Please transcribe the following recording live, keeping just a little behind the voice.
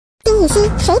丁禹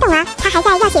兮，谁懂啊？他还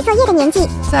在要写作业的年纪。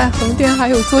在横店还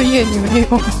有作业，你没有？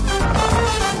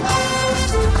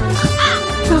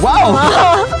哇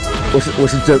哦！我是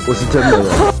真的人。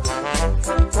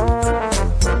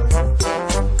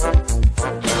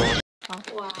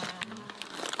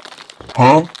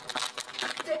好。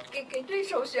给对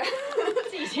手选，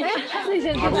自己先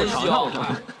需要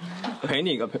陪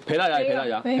你一个，陪大家，陪大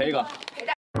家，陪一个。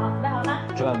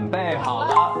准备好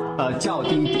了，叫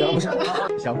滴滴，不是，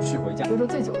想去回家。比如说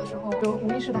醉酒的时候，就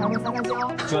无意识的还会撒撒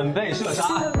娇。准备射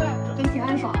杀，对不对？真挺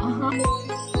安爽啊。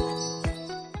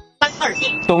3、2、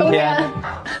1，冬天。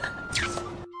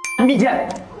蜜饯，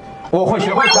我会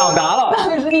学会表达了。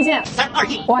那是蜜饯。3、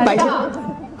2、1，晚上。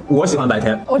我喜欢白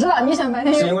天，我知道你喜欢白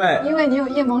天，是因为你有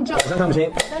夜盲症，晚上看不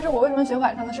清。但是我为什么选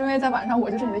晚上呢？是因为在晚上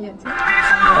我就是你的眼睛。2、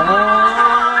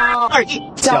1，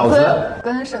饺子。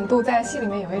跟沈度在戏里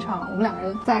面有一场，我们两个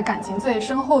人在感情最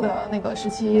深厚的那个时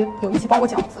期有一起包过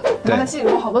饺子。然后在戏里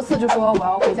有好多次就说我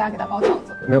要回家给他包饺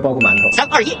子，没有包过馒头。3、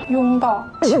2、1，拥抱。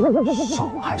手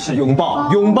还是拥抱，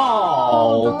拥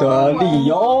抱的理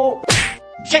由。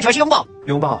宣传是拥抱，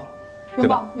拥抱，对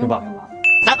吧？拥抱。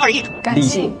3、2、1，感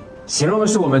性。形容的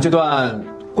是我们这段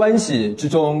关系之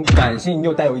中，感性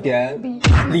又带有一点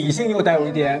理性，又带有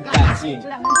一点感性，这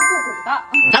两个是互补的。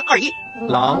3、2、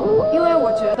1，狼。因为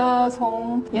我觉得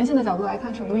从言性的角度来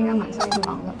看，沈度应该蛮像一只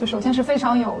狼的。就首先是非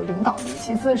常有领导力，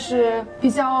其次是比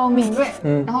较敏锐，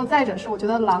然后再者是我觉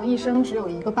得狼一生只有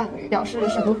一个伴侣，表示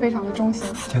沈度非常的忠心。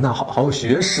天哪，好有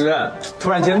学识！突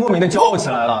然间莫名的骄傲起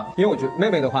来了。因为我觉得妹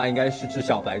妹的话应该是只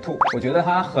小白兔，我觉得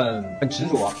她很执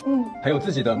着，很有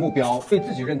自己的目标，对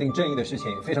自己认定正义的事情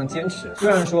非常坚持。虽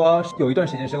然说有一段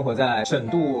时间生活在沈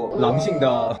度狼性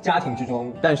的家庭之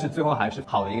中，但是最后还是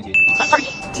好的一个结局。3、2、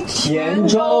1，甜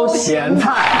粥咸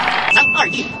菜。3、2、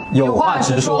1，有话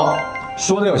直说。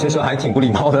说的有些时候还挺不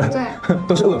礼貌的，对，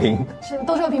都是恶评，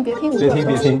都是恶评，别听，别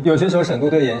听。有些时候沈度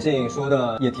对言性说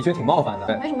的也的确挺冒犯的，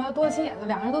为什么要多亲眼的？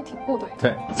两个人都挺互怼。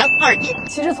对，3、2、1，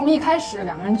其实从一开始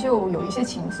两个人就有一些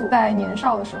情愫，在年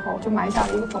少的时候就埋下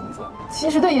了一个种子。其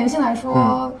实对言性来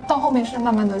说，到后面是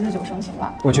慢慢的日久生情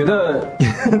吧。我觉得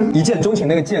一见钟情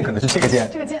那个箭可能是这个箭，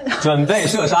准备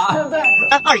射杀，对不对？3、2、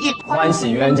1，欢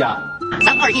喜冤家。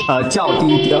3、2、1，叫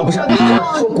滴滴，不是，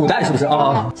说古代是不是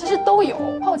啊？其实都有，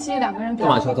后期两个人坐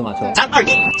马车。3、2、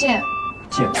1，剑。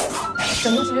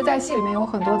沈度其实，在戏里面有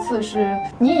很多次是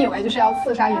你以为就是要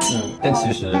刺杀言性，但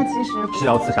其实是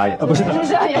要刺杀言，不是，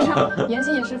是要言上。言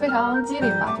性也是非常机灵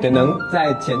吧？对，能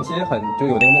在前期就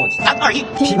有那个默契。3、2、1，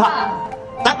批判。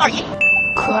3、2、1。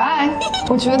可爱，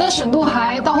我觉得沈度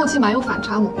还到后期蛮有反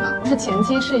差萌的，就是前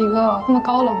期是一个那么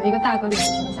高冷的一个大哥领的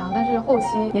形象，但是后期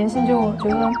言性就觉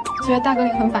得大哥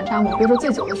领很反差萌，比如说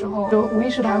醉酒的时候就无意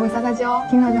识的还会撒撒娇，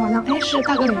听上去好像是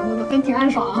大哥领的，跟挺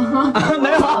安爽啊。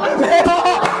没有，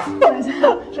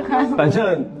是可爱的。反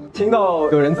正听到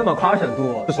有人这么夸沈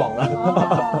度，就爽了。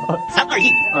3、2、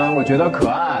1，我觉得可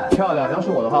爱漂亮。要是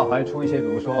我的话，我还出一些，比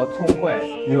如说聪慧、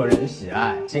惹人喜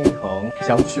爱、心疼、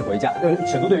想娶回家。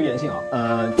沈度对于言性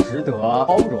值得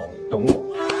包容，懂我。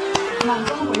满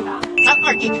分回答。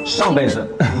3、2、1，上辈子。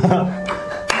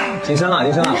晋升了，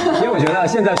因为我觉得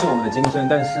现在是我们的今生，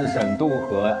但是沈度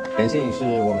和言性是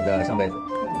我们的上辈子。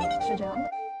是这样的。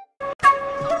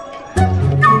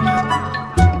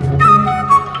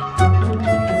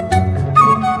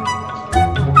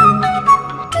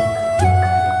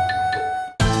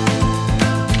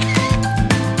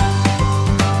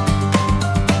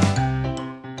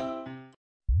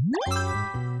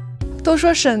都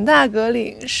说沈大阁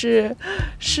领是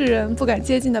世人不敢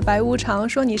接近的白无常，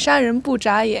说你杀人不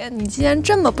眨眼，你既然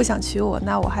这么不想娶我，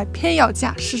那我还偏要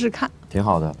嫁试试看。挺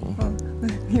好的，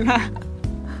你来。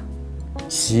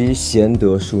其贤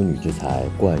德淑女之才，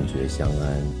冠绝相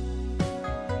安。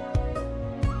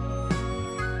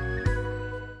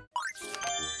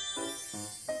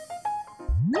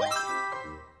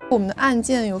我们的案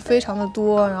件有非常的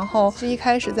多，然后是一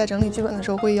开始在整理剧本的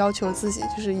时候会要求自己，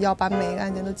就是要把每一个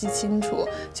案件都记清楚，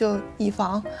就以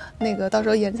防那个到时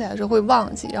候演起来的时候会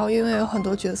忘记。然后因为有很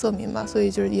多角色名嘛，所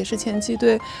以就是也是前期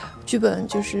对剧本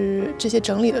就是这些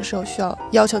整理的时候需要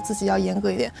要求自己要严格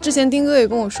一点。之前丁哥也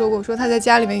跟我说过，说他在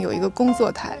家里面有一个工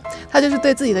作台，他就是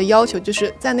对自己的要求就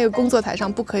是在那个工作台上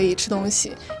不可以吃东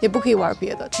西，也不可以玩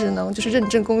别的，只能就是认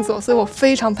真工作。所以我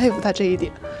非常佩服他这一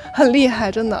点，很厉害，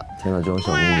真的。天哪，这种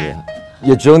小秘密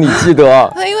也只有你记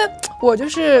得。那因为我就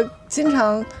是经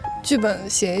常剧本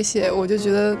写一写，我就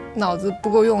觉得脑子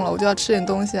不够用了，我就要吃点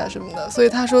东西啊什么的。所以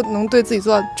他说能对自己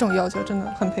做到这种要求，真的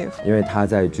很佩服。因为他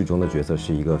在剧中的角色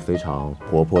是一个非常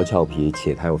活泼俏皮，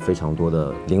且他有非常多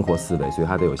的灵活思维，所以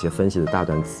他的有些分析的大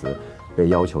段词被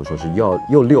要求说是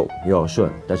又溜又要顺，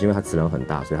但是因为他词量很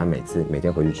大，所以他每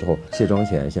天回去之后卸妆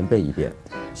前先背一遍，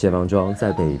卸完妆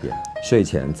再背一遍，睡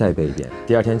前再背一遍，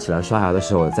第二天起来刷牙的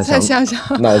时候再想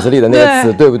脑子里的那个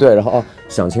词对不对，然后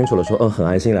想清楚了说很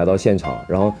安心来到现场，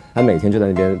然后他每天就在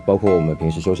那边，包括我们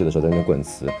平时休息的时候在那边滚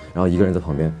词，然后一个人在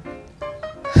旁边，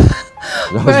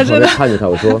然后在旁边看着他，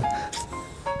我说，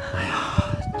哎呀，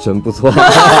真不错，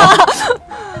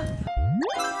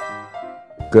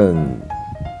更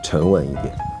沉稳一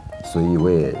点，所以我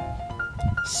也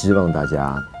希望大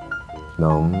家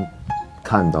能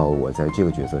看到我在这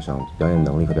个角色上表演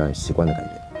能力和表演习惯的改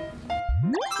变。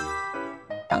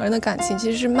两个人的感情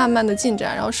其实是慢慢的进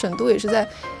展，然后沈度也是在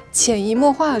潜移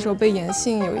默化的时候被严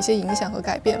信有一些影响和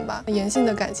改变吧。严信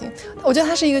的感情，我觉得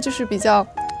她是一个就是比较，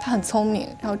她很聪明，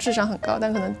然后智商很高，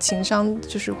但可能情商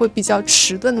就是会比较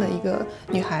迟钝的一个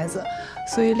女孩子，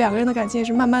所以两个人的感情也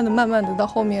是慢慢的到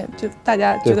后面就大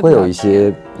家觉得会有一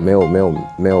些没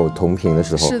有同频的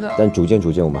时候，是的，但逐渐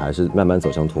我们还是慢慢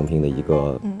走向同频的一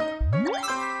个。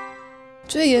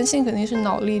觉得严信肯定是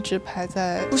脑力值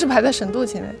不是排在沈度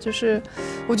前面，就是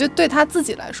我觉得对他自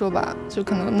己来说吧，就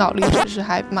可能脑力值是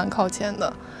还蛮靠前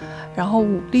的。然后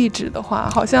武力值的话，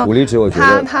好像武力值我觉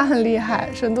得他很厉害，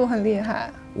沈度很厉害。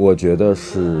我觉得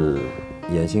是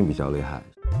严信比较厉害。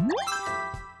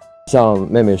像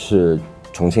妹妹是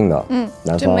重庆的，南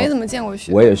方就没怎么见过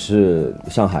雪。我也是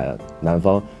上海南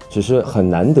方，只是很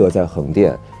难得在横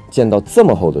店见到这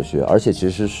么厚的雪，而且其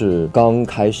实是刚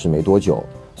开始没多久。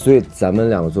所以咱们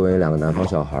两个作为两个南方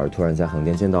小孩，突然在横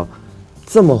店见到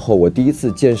这么厚，我第一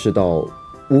次见识到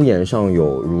屋檐上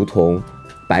有如同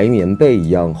白棉被一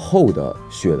样厚的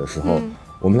雪的时候，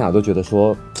我们俩都觉得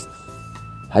说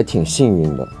还挺幸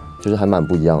运的，就是还蛮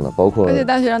不一样的。包括而且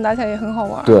大雪上打起来也很好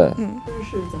玩。对，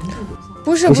是咱们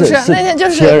不是，那天就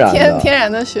是天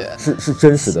然的雪，是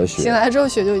真实的雪。醒来之后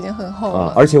雪就已经很厚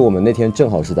了。而且我们那天正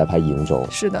好是在拍瀛洲，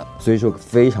是的，所以说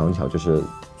非常巧，就是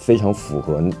非常符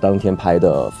合当天拍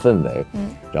的氛围。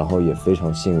然后也非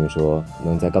常幸运，说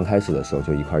能在刚开始的时候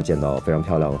就一块见到非常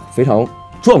漂亮、非常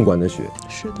壮观的雪。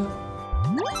是的。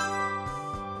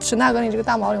沈大哥，你这个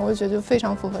大毛领，我就觉得就非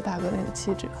常符合大哥那个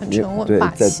气质，很沉稳霸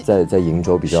气。在瀛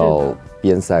洲比较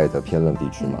边塞的偏冷地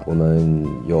区嘛，我们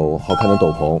有好看的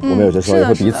斗篷，我们有些时候也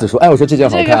会彼此说，哎，我说这件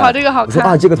好看，这个好看，我说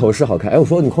啊这个头饰好看，哎，我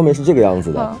说你后面是这个样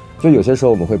子的。就有些时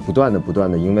候我们会不断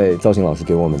的，因为造型老师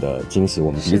给我们的惊喜，我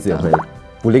们彼此也会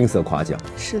不吝啬夸奖。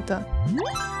是的。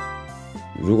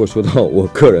如果说到我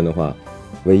个人的话，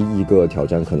唯一一个挑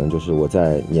战可能就是我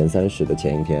在年30的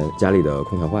前一天，家里的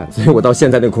空调坏了，所以我到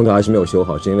现在那个空调还是没有修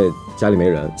好，是因为家里没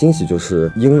人。惊喜就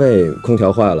是因为空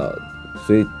调坏了，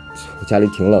所以家里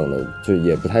挺冷的，就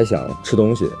也不太想吃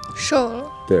东西，瘦了。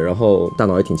对，然后大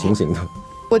脑也挺清醒的。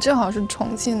我正好是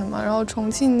重庆的嘛，然后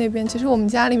重庆那边其实我们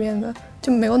家里面的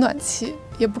就没有暖气，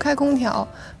也不开空调，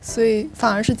所以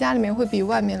反而是家里面会比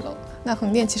外面冷。那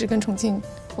横店其实跟重庆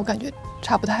我感觉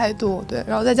差不太多，对。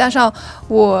然后再加上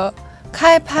我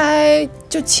开拍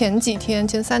就前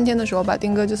3天的时候吧，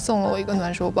丁哥就送了我一个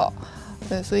暖手宝，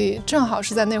对，所以正好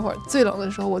是在那会儿最冷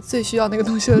的时候，我最需要那个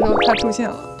东西的时候，它出现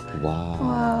了。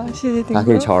哇，谢谢丁哥。还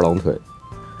可以翘二郎腿，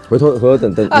回头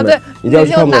等啊，对，一定要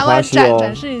去看我们的花絮哦，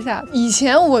展示一下。以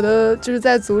前我的就是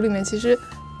在组里面，其实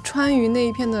川渝那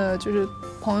一片的就是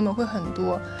朋友们会很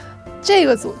多。这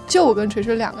个组就我跟锤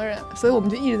锤2个人，所以我们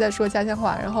就一直在说家乡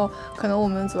话。然后可能我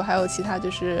们组还有其他就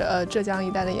是浙江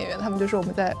一带的演员，他们就说我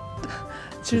们在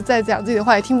就是在讲自己的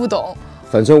话也听不懂。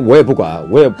反正我也不管，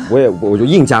我就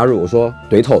硬加入，我说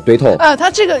怼透啊，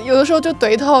他这个有的时候就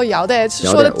怼透摇的，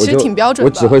说的其实挺标准的。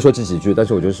我只会说这几句，但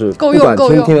是我就是够用，不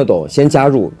管听得懂，先加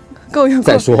入，够用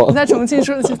再说。你在重庆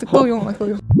说的其实够用了，够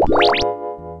用。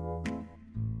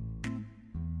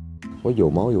我有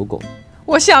猫有狗。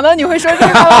我想到你会说这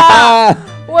个了，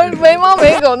我没猫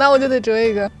没狗，那我就得折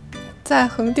一个。在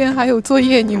横店还有作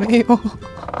业，你没有？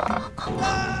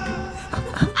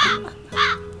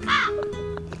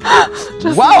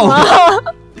哇哦！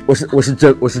我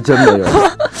是真没有。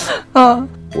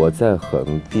我在横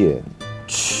店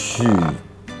去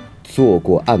做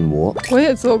过按摩，我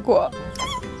也做过。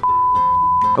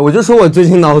我就说我最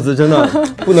近脑子真的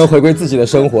不能回归自己的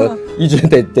生活，一直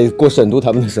得过沈度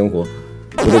他们的生活。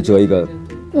我得折一个。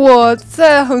我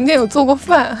在横店有做过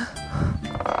饭，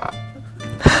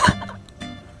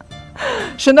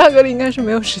沈大哥里应该是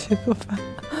没有时间做饭。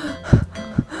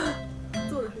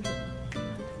做的是什么？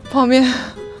泡面。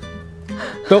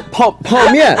都泡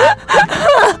面？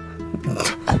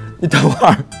你等会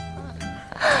儿。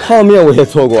泡面我也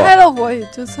做过。开了火也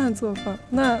就算做饭，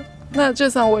那这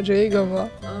算我折一个吗？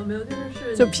没有，就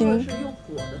是就平是用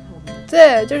火的泡面。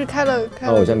对，就是开了。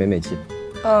我家美美气。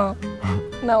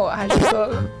那我还是做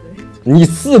了。你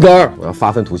4根儿，我要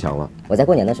发愤图强了。我在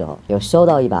过年的时候有收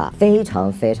到一把非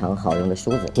常非常好用的梳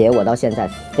子，且我到现在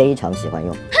非常喜欢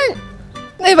用。哼，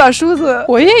那把梳子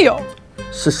我也有。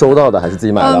是收到的还是自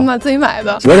己买的？自己买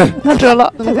的。折着，它折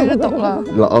了，我就开始抖了。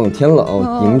冷，天冷，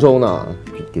瀛州呢，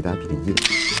给大家比个1。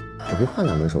我可以换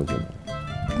2个手机吗？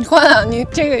你换啊，你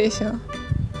这个也行，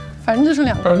反正就是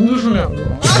2个。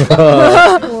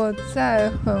我在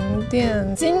横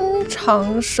店经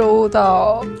常收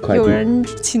到有人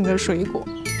请的水果。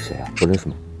谁啊？我认识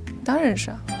吗？当然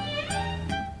是啊。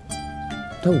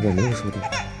但我没有收到。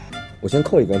我先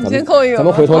扣一个，先扣一个，咱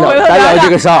们回头聊，单聊这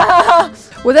个事儿。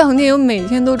我在横店有每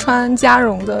天都穿加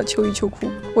绒的秋衣秋裤，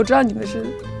我知道你们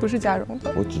不是加绒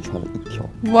的。我只穿了1条。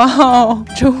哇哦，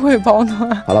真会保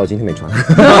暖。好了，我今天没穿。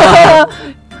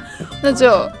那就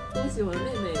恭喜我的妹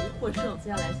妹获胜，接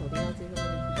下来小丁要接受妹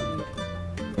妹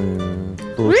提出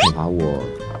的不如惩罚我，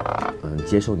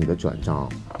接受你的转账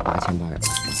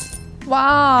8888。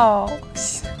哇哦，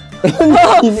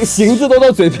你的形字都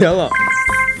到嘴边了。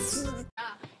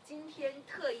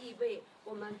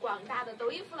广大的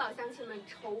抖音父老乡亲们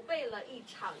筹备了一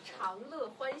场长乐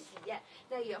欢喜宴，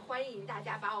那也欢迎大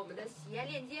家把我们的喜宴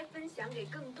链接分享给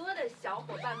更多的小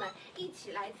伙伴们，一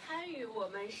起来参与我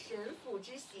们神府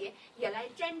之喜，也来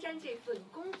沾沾这份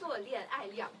工作恋爱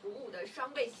2不误的双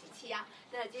倍喜气啊！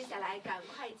那接下来赶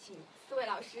快请4位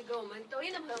老师跟我们抖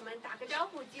音的朋友们打个招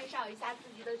呼，介绍一下自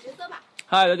己的角色吧。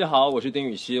嗨，大家好，我是丁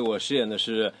禹兮，我饰演的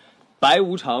是白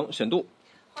无常沈度。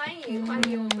欢迎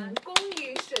我们恭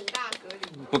迎沈大阁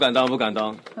领。不敢当。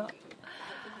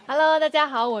Hello， 大家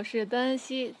好，我是邓恩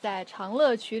熙，在长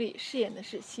乐曲里饰演的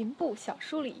是刑部小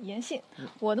书里严信。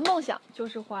我的梦想就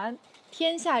是还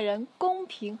天下人公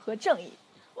平和正义。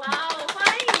哇哦，欢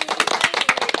迎严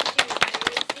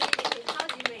信，你是超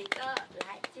级美的。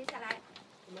来，接下来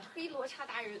我们黑罗刹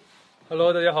大人。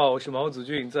Hello， 大家好，我是毛子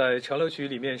俊，在长乐曲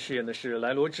里面饰演的是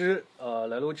来罗芝。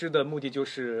来罗芝的目的就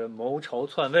是谋朝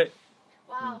篡位。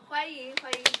哇，欢迎子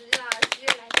俊老师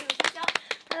来进入潇潇。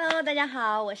Hello， 大家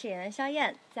好，我是演员肖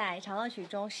燕，在长乐曲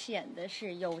中饰演的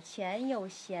是有钱有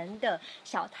闲的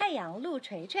小太阳陆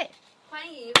锤锤。欢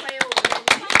迎我们理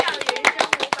想人生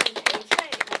模板锤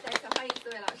锤，再次欢迎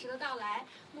4位老师的到来。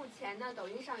目前呢，抖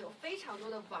音上有非常多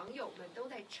的网友们都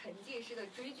在沉浸式的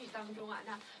追剧当中啊。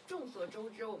那众所周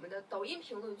知，我们的抖音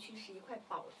评论区是一块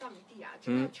宝藏地啊，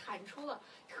真的产出了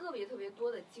特别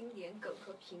多的经典梗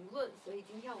和评论。所以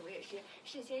今天我们也是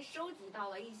事先收集到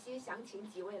了一些，想请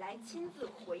几位来亲自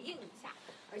回应一下。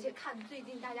而且看最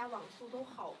近大家网速都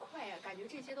好快啊，感觉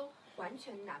这些都完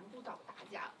全难不倒大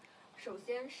家。首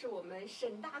先是我们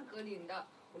沈大阁领的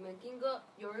我们丁哥，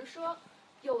有人说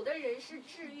有的人是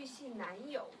治愈系男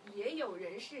友，也有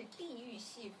人是地狱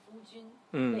系夫君。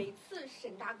每次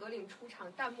沈大阁领出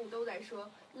场，弹幕都在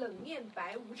说冷面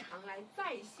白无常来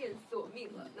在线索命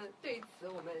了。那对此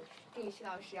我们丁禹兮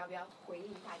老师要不要回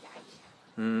应大家一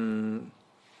下？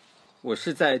我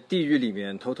是在地狱里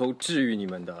面偷偷治愈你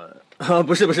们的，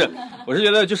不是，我是觉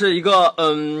得就是一个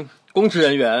公职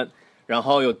人员，然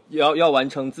后要完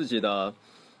成自己的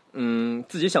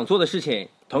自己想做的事情，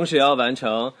同时要完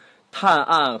成探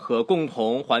案和共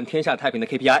同还天下太平的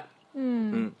KPI。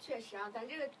确实啊，咱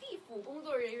这个地府工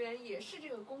作人员也是这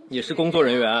个工作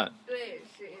人员，对，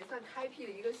也算开辟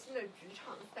了一个新的职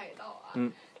场赛道啊。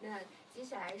那接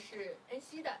下来是恩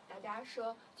熙的，大家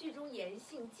说剧中严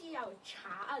信既要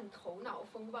查案头脑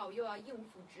风暴，又要应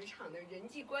付职场的人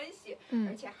际关系，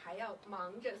而且还要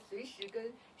忙着随时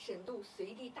跟沈度随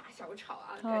地大小吵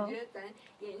啊，感觉咱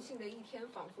严信的一天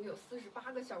仿佛有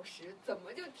48个小时，怎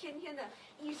么就天天的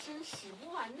一身使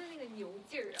不完的那个牛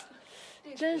劲儿啊？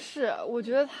真是，我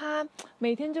觉得他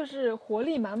每天就是活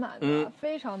力满满的，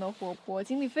非常的活泼，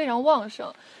精力非常旺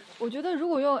盛。我觉得如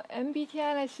果用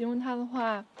MBTI 来形容他的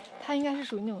话，他应该是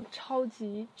属于那种超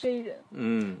级 J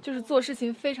人，就是做事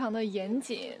情非常的严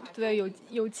谨，对，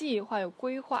有计划，有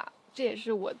规划，这也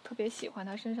是我特别喜欢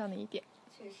他身上的一点。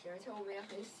确实，而且我们也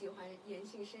很喜欢严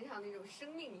信身上那种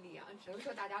生命力啊，只能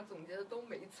说大家总结的都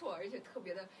没错，而且特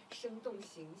别的生动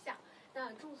形象。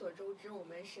那众所周知，我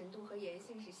们沈度和严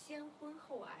信是先婚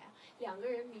后爱啊，两个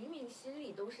人明明心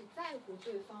里都是在乎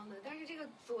对方的，但是这个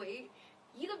嘴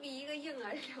一个比一个硬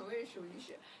啊，两位属于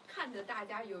是看着大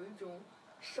家有一种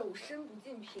手伸不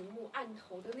进屏幕按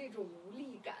头的那种无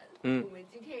力感。我们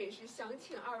今天也是想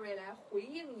请2位来回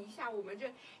应一下我们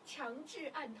这强制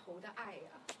按头的爱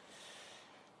呀。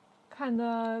看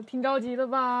得挺着急的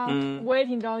吧？我也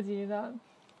挺着急的。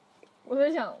我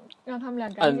在想让他们俩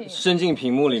赶紧伸进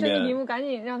屏幕里面，伸进屏幕，赶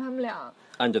紧让他们俩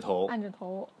按着头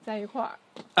在一块儿。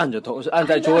按着头是按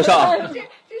在桌上。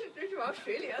这是往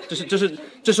水里了。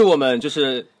这是我们就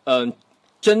是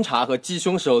侦查和缉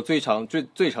凶时候最常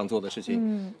做的事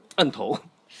情。摁头。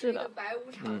是的，白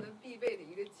无常的必备的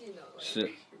一个技能了。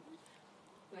是。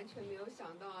完全没有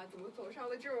想到啊，怎么走上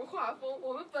了这种画风？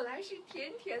我们本来是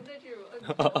甜甜的这种摁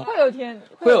头，会有甜，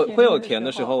会有甜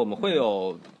的时候，我们会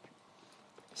有，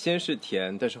先是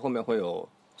甜，但是后面会有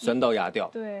酸到牙掉。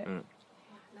对，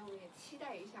那我们也期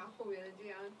待一下后面的这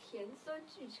样甜酸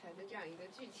俱全的这样一个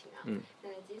剧情啊。那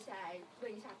接下来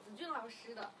问一下子俊老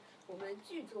师的，我们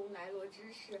剧中来罗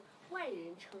芝是外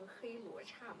人称黑罗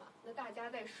刹嘛？那大家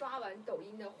在刷完抖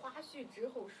音的花絮之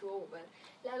后说，我们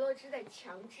来罗芝在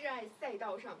强挚爱赛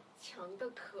道上强的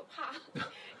可怕。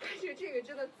感觉这个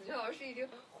真的子俊老师已经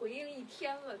回应一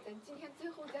天了，咱今天最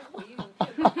后再回应一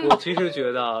遍吧。我其实觉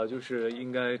得啊，就是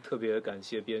应该特别感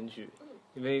谢编剧，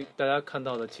因为大家看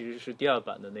到的其实是第2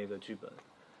版的那个剧本，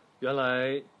原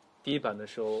来第1版的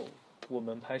时候我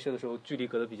们拍摄的时候距离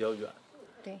隔得比较远。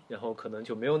对，然后可能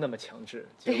就没有那么强制，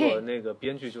结果那个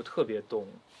编剧就特别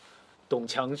懂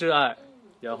强制爱，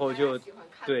然后就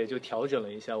调整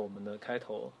了一下我们的开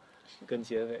头跟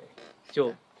结尾，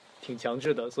就挺强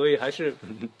制的，所以还是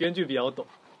编剧比较懂。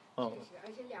而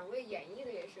且2位演绎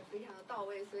的也是非常的到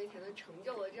位，所以才能成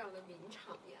就了这样的名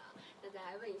场面啊。那再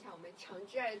来问一下我们强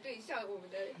制爱的对象，我们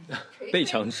的锤被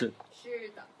强制。是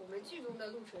的，我们剧中的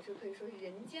陆锤锤可以说是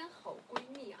人间好闺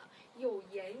蜜啊，有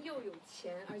颜又有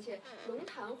钱，而且龙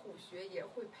潭虎穴也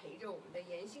会陪着我们的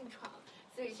颜性闯。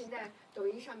所以现在抖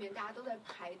音上面大家都在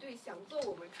排队想做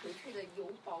我们锤锤的有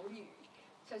宝女。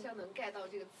潇潇能 get 到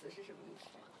这个词是什么意思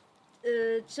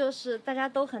吗？就是大家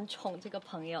都很宠这个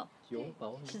朋友，有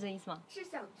宝女是这意思吗？是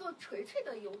想做锤锤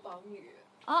的有宝女。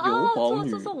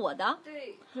做我的，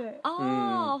对，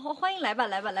欢迎来吧，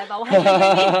我还是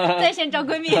闺蜜，在线找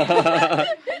闺蜜，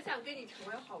很想跟你成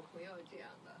为好朋友这样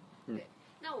的。对，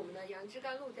那我们的杨枝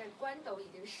甘露在关抖已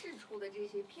经释出的这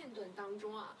些片段当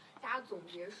中啊，大家总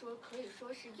结说可以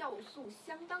说是要素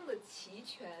相当的齐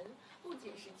全，不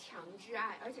仅是强制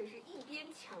爱，而且是一边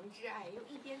强制爱又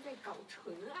一边在搞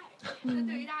纯爱。那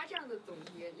对于大家这样的总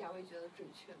结，2位觉得准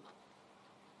确吗？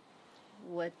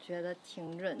我觉得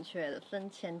挺准确的，分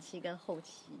前期跟后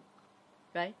期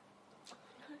 ，right？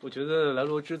 我觉得来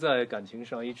罗芝在感情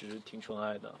上一直挺纯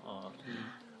爱的啊，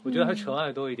我觉得还纯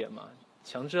爱多一点嘛，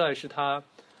强制爱是他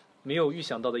没有预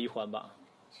想到的一环吧。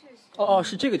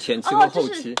是这个前期跟后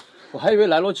期，我还以为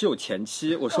来罗芝有前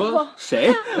期，我说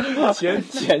谁？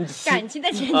前期？感情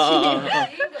的前期。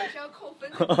这个是要扣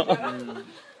分的。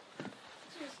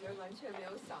确实完全没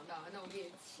有想到，那我们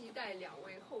也期待2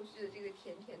位后续的这个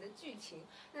甜甜的剧情。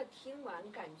那听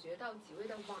完感觉到几位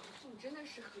的网速真的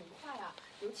是很快啊，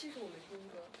尤其是我们丁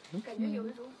哥，感觉有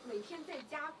一种每天在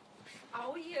家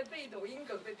熬夜背抖音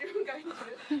梗的这种感觉，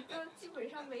基本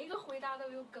上每一个回答都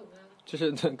有梗啊。就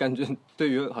是感觉对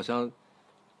于好像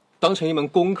当成一门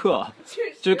功课，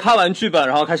就是看完剧本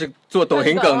然后开始做抖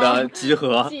音梗的集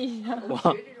合。哇，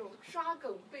这种刷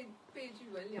梗背剧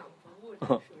本2不误，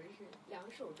属于是两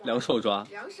手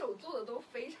做的都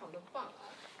非常的棒啊。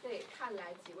对，看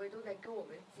来几位都在跟我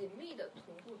们紧密的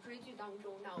同步追剧当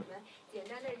中。那我们简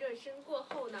单的热身过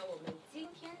后呢，我们今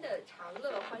天的长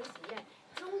乐欢喜宴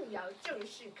终于要正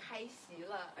式开席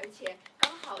了，而且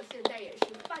刚好现在也是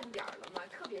饭点了嘛，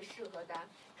特别适合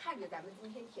看着咱们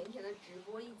今天甜甜的直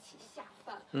播一起下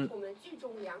饭。我们剧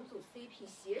中2组 CP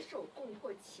携手共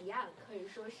破奇案，可以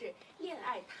说是恋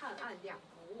爱探案2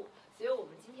不误。所以我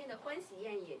们今天的欢喜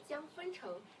宴也将分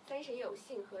成三神有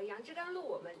幸和杨枝甘露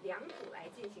我们2组来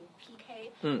进行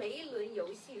PK。每一轮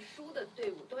游戏输的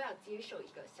队伍都要接受一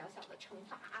个小小的惩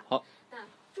罚。好，那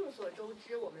众所周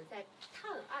知，我们在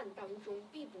探案当中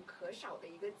必不可少的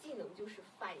一个技能就是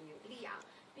反应力啊。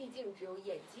毕竟只有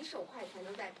眼疾手快，才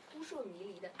能在扑朔迷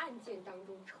离的案件当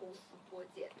中抽丝剥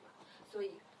茧嘛。所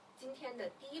以今天的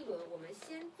第1轮，我们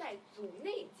先在组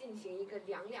内进行一个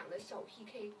2-2的小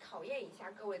PK， 考验一下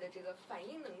各位的这个反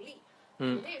应能力。组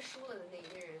内输了的那一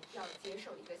个人要接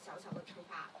受一个小小的惩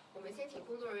罚。我们先请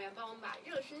工作人员帮我们把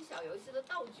热身小游戏的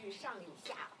道具上一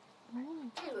下。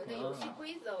这轮的游戏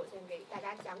规则我先给大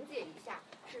家讲解一下，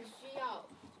是需要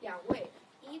2位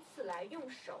依次来用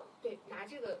手拿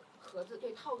这个盒子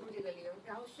套住这个铃，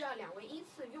然后需要2位依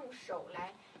次用手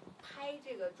来拍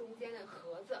这个中间的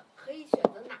盒子，可以选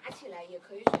择拿起来，也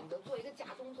可以选择做一个假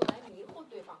动作来迷惑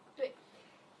对方。对，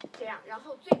这样，然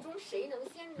后最终谁能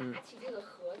先拿起这个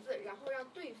盒子，然后让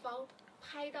对方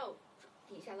拍到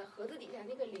底下的盒子底下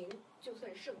那个铃，就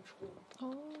算胜出。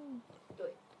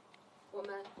对。我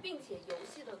们并且游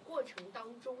戏的过程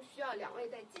当中，需要2位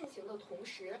在进行的同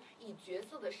时，以角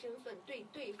色的身份对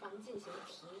对方进行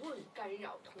提问干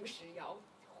扰，同时也要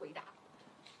回答。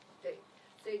对，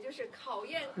所以就是考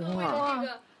验各位的这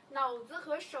个脑子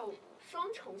和手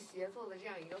双重协作的这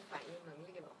样一个反应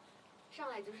能力了。上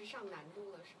来就是上难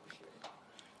度了，是不是？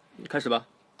开始吧。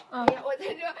哎呀，我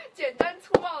在这简单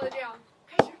粗暴的这样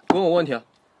开始。问我问题啊。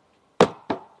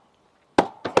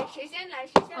谁先来？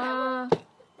谁先来问？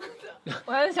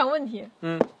我还在想问题。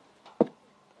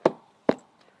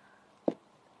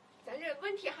咱这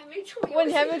问题还没出。问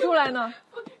题还没出来呢。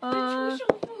出胜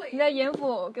负了。你在严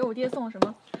府给我爹送什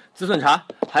么？紫笋茶，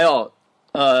还有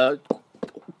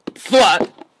丝袜。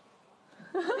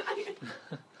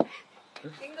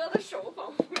丁哥的手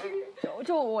仿佛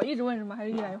就我一直问什么，还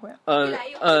是一来一回？一来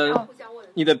一回互相问。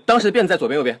你的当时辫子在左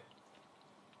边右边？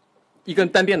一根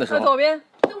单辫的时候。左边。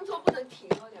动作不能停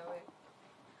哦，两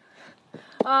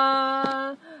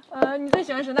位。你最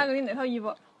喜欢沈大哥里哪套衣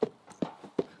服？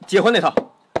结婚那套。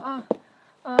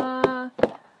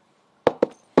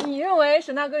你认为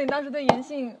沈大哥你当时对严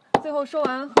信最后说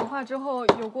完狠话之后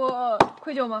有过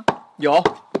愧疚吗？有，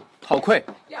好愧。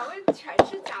两位全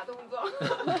是假动作，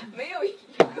没有一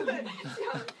个像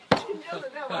真正的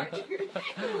在玩这个。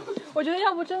我觉得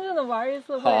要不真正的玩一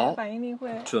次会反应力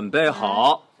会。准备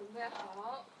好。准备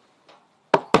好。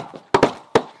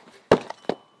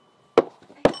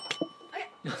哎，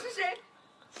是谁？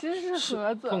其实是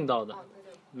盒子。碰到的，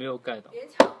没有盖到。勉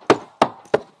强。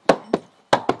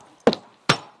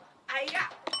哎呀，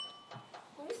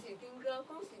恭喜丁哥，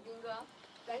恭喜丁哥，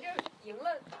咱这赢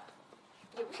了，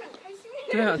也不是很开心。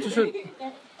对啊，就是。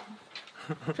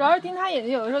主要是盯他眼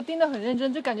睛，有的时候盯得很认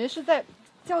真，就感觉是在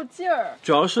较劲儿。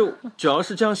主要是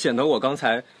这样显得我刚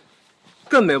才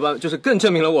更没办法，就是更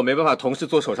证明了我没办法同时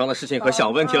做手上的事情和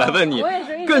想问题来问你，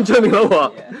更证明了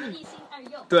我一心二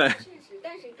用。对。确实，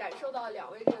但是感受到两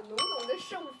位这浓浓的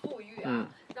胜负欲啊。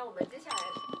那我们接下来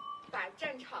把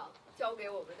战场交给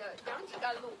我们的杨枝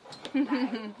甘露。来，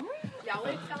两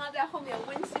位刚刚在后面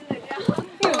温馨的这样，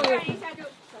突然一下就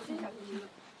小心，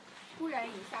突然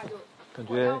一下就。感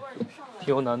觉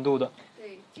挺有难度的。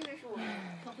对，这个是我们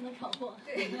不能闯祸。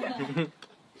对，20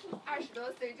多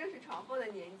岁正是闯祸的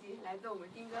年纪，来自我们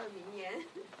丁哥的名言。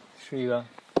是一个。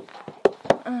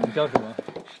你叫什么？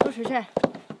陆锤锤。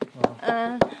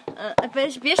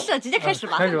别试了，直接开始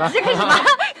吧。开始吧。直接开始吧。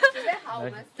准备好，我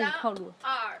们3、2、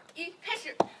1，开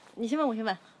始。你先问，我先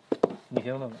问。你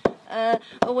先问吧。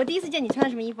我第一次见你穿的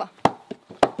什么衣服？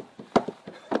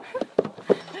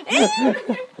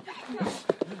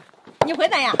你回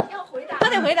答呀！要回答，快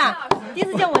点回答！第一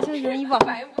次见我穿的什么衣服？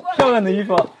漂亮的衣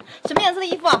服。什么颜色的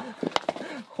衣服？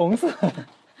红色。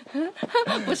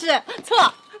不是，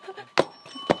错。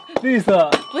绿色。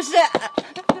不是。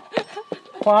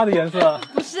花的颜色。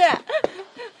不是。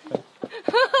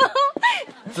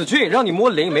子俊让你摸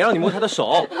铃，没让你摸他的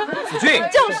手。子俊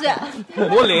就是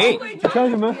摸铃。你穿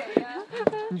什么？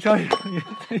你穿什么？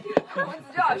我们子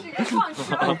俊老师已经放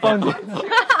弃了。我放弃。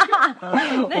那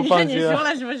你说你输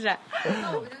了是不是？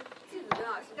那我们就记子俊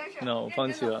老师，但是我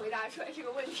放弃了。回答出来这个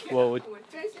问题，我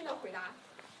真心的回答。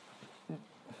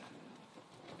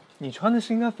你穿的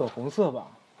是应该粉红色吧？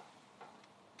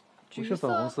不是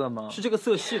粉红色吗？是这个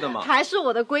色系的吗？还是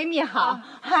我的闺蜜好，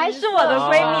还是我的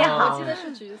闺蜜好。我记得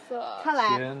是橘色。看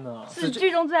来是剧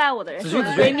中最爱我的人是我的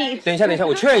闺蜜。等一下，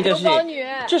我确认一件事情，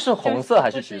这是红色还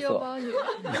是橘色？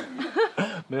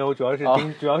没有，主要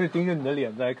是盯着你的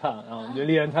脸在看啊，你的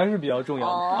脸才是比较重要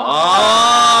的。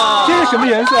这是什么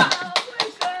颜色？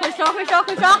会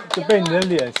说。就被你的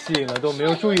脸吸引了，都没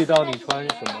有注意到你穿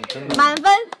什么，真的。满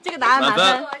分，这个答案满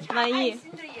分，满意。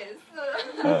新的颜色。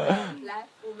来，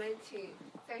我们请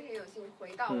三生有幸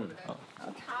回到我们的场。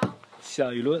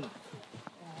下一轮。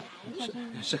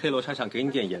是黑罗厂长给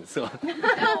你点颜色。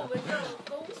那我们就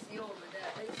恭喜我们的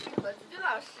恩熙和子君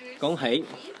老师，恭喜！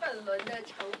本轮的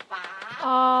惩罚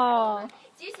哦。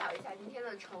揭晓一下今天的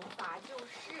惩罚就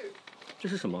是。这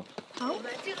是什么？我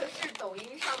们这个是抖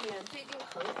音上面最近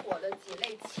很火的几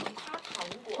类其他糖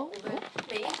果，我们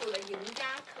每一组的赢家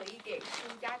可以给输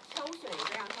家挑选一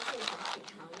个，让他现场品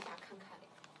尝一下看看。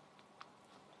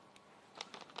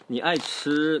你爱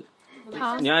吃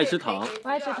糖？你爱吃糖？我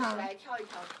爱吃糖。来挑一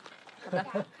挑。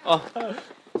好的。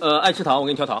哦，爱吃糖，我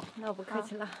给你挑糖。那我不客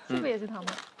气了。这不也是糖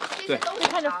吗？对，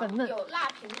看着粉嫩。有辣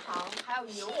平糖，还有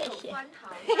牛油酸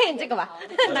糖。这个吧，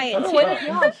大眼睛。我觉得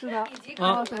挺好吃的。以及整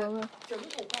补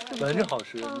反正好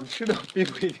吃，你吃的并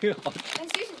不一定好吃。但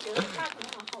其实觉得辣平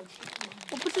糖好吃。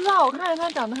我不知道，我看着它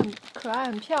长得很可爱、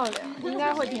很漂亮，应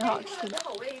该会挺好吃的。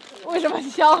为什么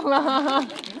笑了？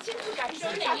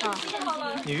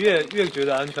你越觉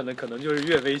得安全的，可能就是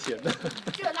越危险的。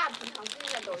这个辣平糖最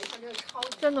近在抖音上真的超级。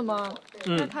真的吗？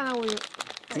那看来我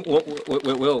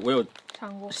有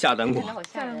尝过，下单过。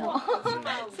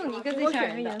送你一个最吓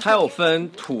人的颜色。它有分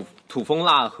土蜂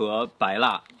辣和白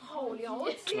辣。好了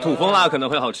解。土蜂辣可能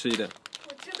会好吃一点。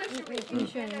我真的是你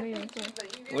选一个颜色。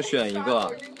我选一个。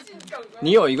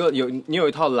你有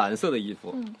一套蓝色的衣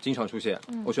服，经常出现，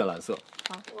我选蓝色。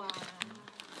好。哇。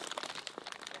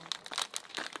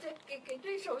对，给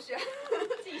对手选。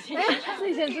自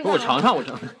己先知道。我尝尝，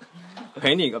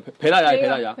陪你一个，陪大家，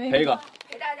陪一个。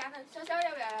陪大家呢，潇潇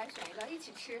要不要来选一个一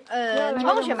起吃？你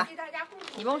帮我选吧。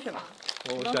你帮我选吧。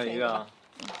我选一个，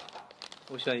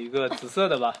我选一个紫色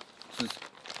的吧。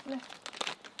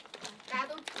大家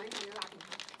都喜欢吃辣平糖，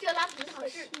这个辣平糖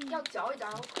是要嚼一嚼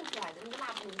然后吐出来的，那个辣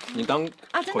不能吃。你当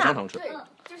口香糖吃？对，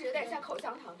就是有点像口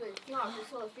香糖。对，丁老师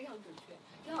说的非常准确。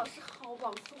丁老师好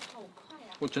网速好快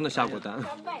呀！我真的下过单。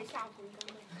甘拜下风，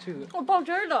这个我爆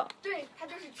汁儿的。对，它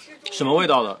就是吃中。什么味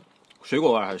道的？水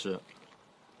果味还是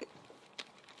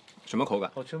什么口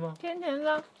感？好吃吗？甜甜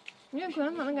的，有点口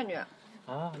香糖的感觉。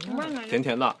啊，甜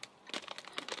甜的，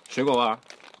水果味、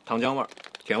糖浆味、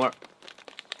甜味。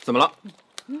怎么了？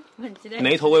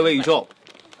眉头微微一皱，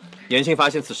严欣发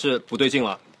现此事不对劲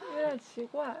了。有点奇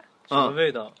怪。什么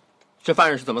味道？这犯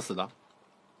人是怎么死的？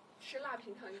吃辣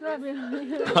平糖。吃辣平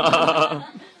糖。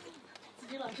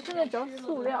正在嚼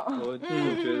塑料。我觉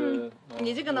得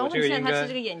你这个呢？我很期待他吃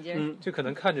这个眼睛。这可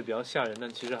能看着比较吓人，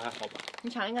但其实还好吧。你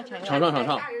尝一个，尝。吓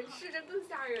人，吃着更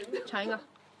吓人的。尝一个。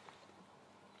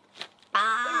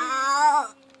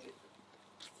啊！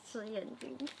吃眼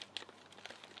睛。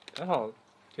还好，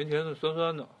甜甜的，酸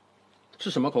酸的。是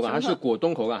什么口感？它是果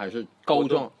冻口感还是膏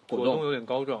状？果冻有点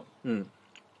膏状。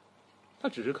它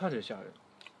只是看着吓人。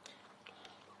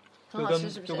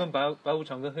就跟白无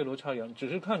常跟黑罗刹一样，只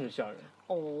是看着吓人。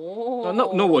哦。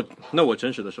那我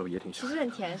真实的时候也挺吓人。其实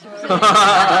很甜，是不是？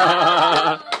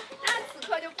那此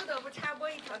刻就不得不插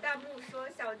播一条弹幕说：“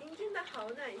小丁真的好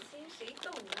暖心，谁懂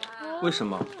啊？”为什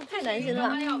么？太暖心了。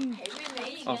要陪妹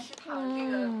妹一起吃糖，这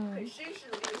个很绅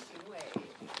士的这个行为。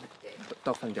对。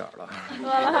到饭点了。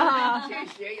确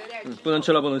实有点。不能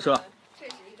吃了，不能吃了。确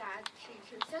实，大家吃一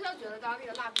吃。潇潇觉得刚刚那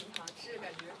个辣平糖吃的感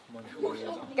觉。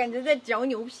感觉在嚼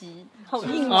牛皮，好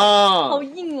硬哦，好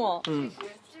硬哦。确实，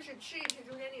就是吃一吃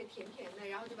中间那个甜甜的，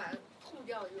然后就把它吐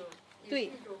掉，这种也是一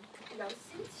种比较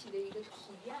新奇的一个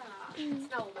体验啊。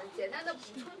那我们简单的补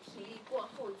充体力过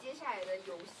后，接下来的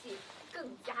游戏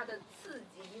更加的刺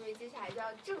激，因为接下来就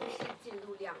要正式进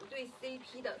入2对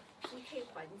CP 的 PK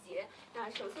环节。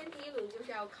那首先第一轮就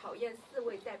是要考验4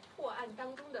位在破案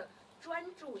当中的专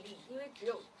注力，因为只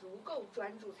有足够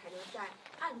专注才能在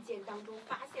案件当中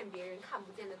发现别人看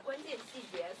不见的关键细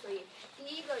节。所以第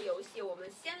一个游戏我们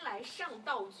先来上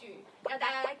道具，让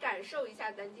大家来感受一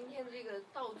下咱今天的这个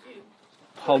道具。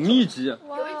好密集，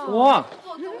有一种哇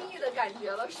做综艺的感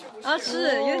觉了，是不是？啊，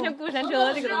是有点像过山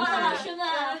车这个东西。真的，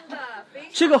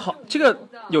这个好，这个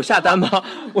有下单吗？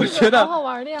我觉得好好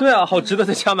玩的呀。对啊，好值得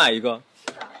再加买一个。是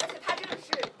的，而且它这个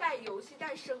是带游戏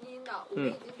带声音的，我们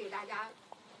已经给大家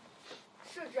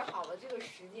设置好了，这个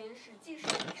时间是计时5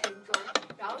分钟，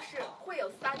然后是会有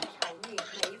3条命，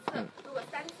每一次如果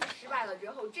3次失败了之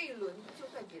后，这一轮就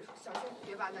算结束。小仙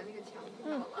别把咱那个墙碰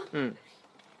到了。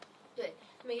对，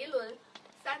每一轮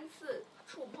3次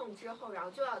触碰之后，然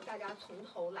后就要大家从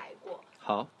头来过。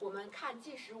好，我们看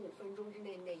计时5分钟之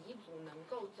内哪一组能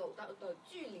够走到的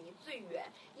距离最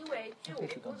远，因为据我们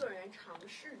工作人员尝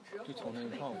试之后，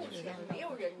目前没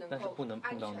有人能够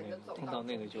安全的走到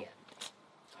终点。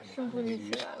胜负欲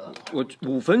起来了。我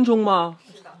5分钟吗？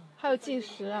是的。还有计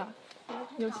时啊？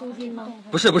有信心吗？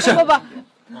不是，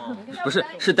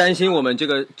是担心我们这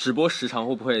个直播时长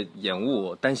会不会延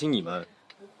误，担心你们。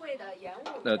不会的，延误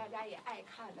大家也爱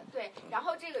看的。对，然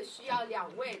后这个需要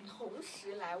2位同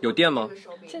时来握有电吗？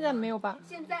现在没有吧？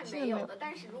现在没有的，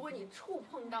但是如果你触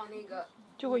碰到那个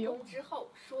就会有之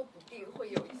后，说不定会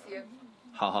有一些。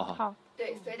好。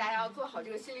对，所以大家要做好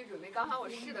这个心理准备。刚刚我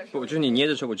试的时候，我就是你捏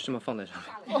的时候，我就这么放在上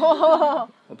面。我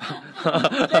怕。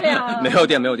对呀。没有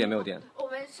电。我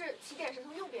们是起点是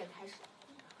从右边开始。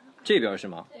这边是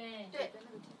吗？对。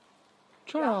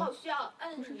然后需要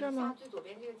摁一下最左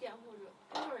边这个键，或者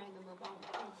工作人员能不能帮我们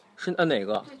摁一下？是摁哪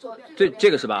个？最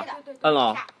这个是吧？摁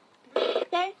了。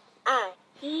3、2、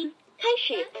1，开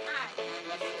始。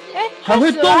哎，还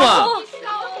会动啊！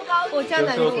我加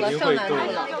难度了，上难度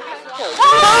了。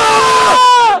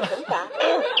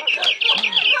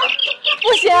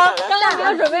不行，刚刚没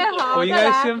有准备好。我应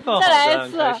该先放好，再来一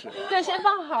次。对，先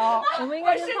放好。我们应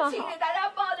该先放好。我申请给大家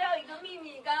爆料一个秘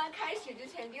密，刚刚开始之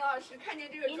前，丁老师看见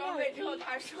这个装备之后，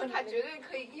他说他绝对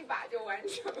可以一把就完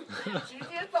成，直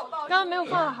接走到。刚刚没有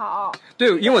放好。对，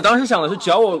因为我当时想的是，只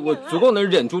要我足够能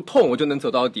忍住痛，我就能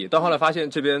走到底。到后来发现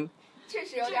这边确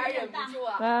实有点忍不住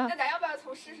啊。那咱要不要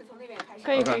试试从那边开始？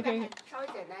可以，稍微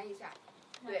简单一下。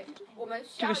对，我们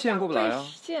需要这个线过不来啊。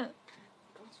线。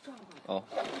哦。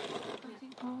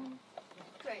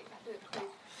对，可以，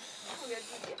特别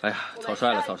季节。哎呀，草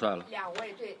率了，草率了。两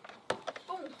位对，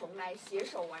共同来携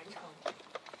手完成。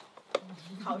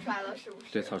草率了是不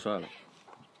是？对，草率了。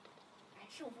哎，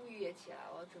胜负欲也起来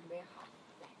了，准备好，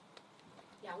来，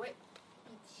两位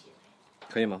一起来。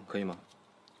可以吗？可以吗？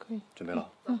可以。准备了。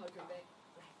做好准备，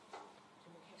来，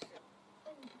准备开始。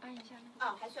按一下那个。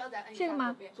啊，还需要再按一下。这个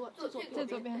吗？最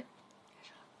左边。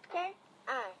3、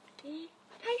2、1，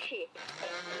开始。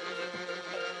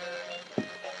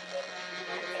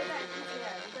现在之前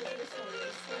的这个小游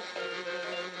戏。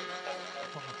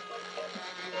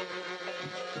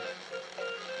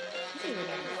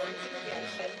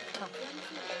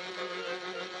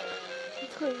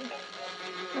可以。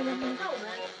那我们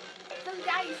增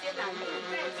加一些难度，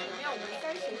在前面我们三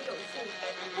神有幸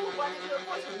过关的这个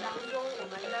过程当中，我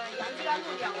们的杨枝甘露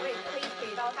两位可以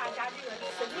给到大家这个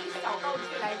神秘小道具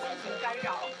来进行干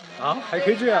扰。啊，还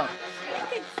可以这样？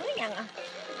可以这样啊？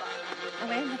啊，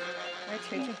没，来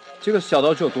锤锤。这个小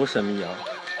道具有多神秘啊？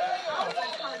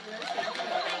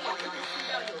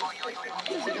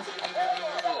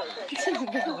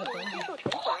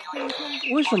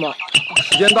为什么？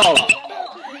时间到了。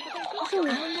不是5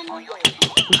分钟吗？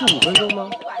不是5分钟吗？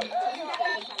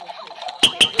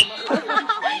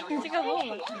你这个问我。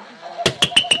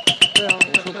对啊，我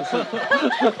说不是。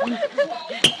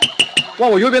哇，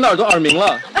我右边的耳朵耳鸣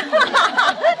了。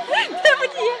对不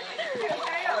起。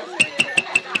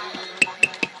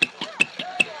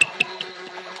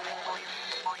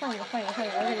换一个，我感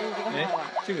觉这个好玩。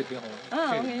这个挺好玩。我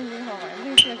感觉这个好玩，这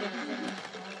个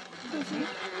不行。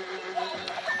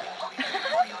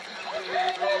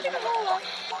这个好玩。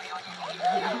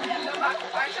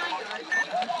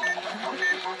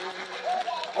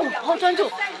哦，好专注。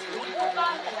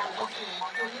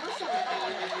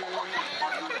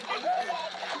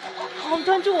好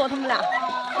专注哦，他们俩，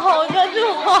好专注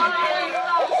哦。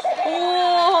哇，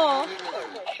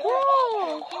哇，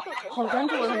好专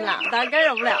注哦，他们俩，大家干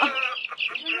扰不了。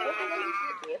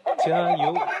加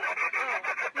油！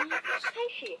开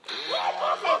始。谢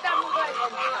谢弹幕怪人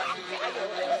民老师，加油，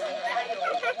恩熙加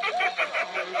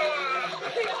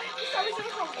油！小声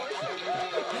好魔术。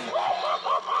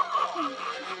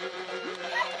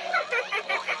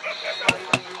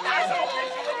打起来的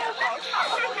直播间好吵，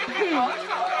好吵，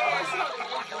好笑。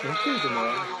这怎么？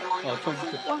哦，撞不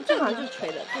哇，这个好像就是锤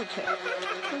的，就是锤。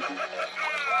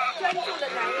专注的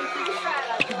男人最帅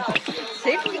了，丁老师。谁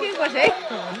PK 过谁？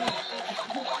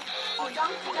紧张，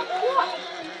哇，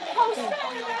好帅的男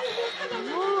人，看到没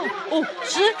有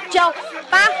？10、9、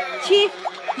8、7、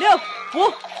6、5、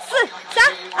4、3、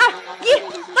2、1，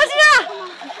到齐了！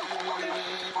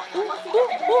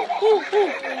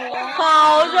好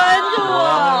专注哦，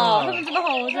他们真的好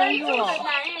专注哦。男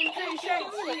人最帅气。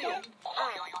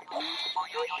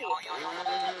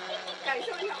感受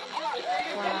一下我们老师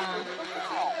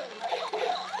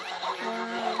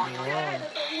可爱的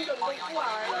抖音梗都不玩了。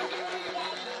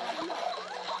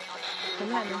我们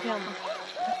俩能这样吗？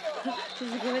这是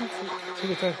个问题。这个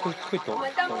在会抖。我们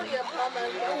弹幕里的朋友们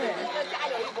给我们丁哥加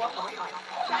油一波好不好？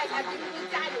刷一下丁哥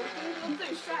加油，丁哥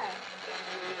最帅。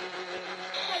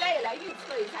大家也来预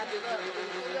测一下，觉得我们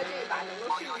丁哥这一把能够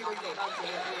顺利的走到结尾。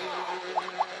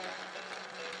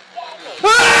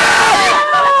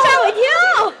吓我一跳！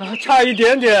差一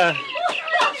点点，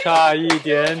差一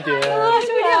点点，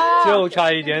就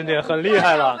差一点点，很厉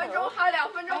害了。2分钟，还有2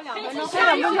分钟，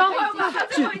还有2分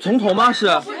钟。从头吗？是。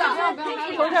不要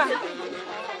头这儿。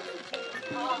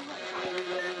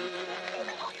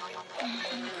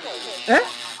哎，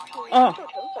啊。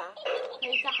可以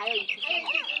再还有一次。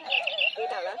跌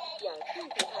倒了，有兴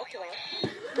趣跑起来。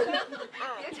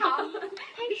别吵，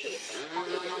开始。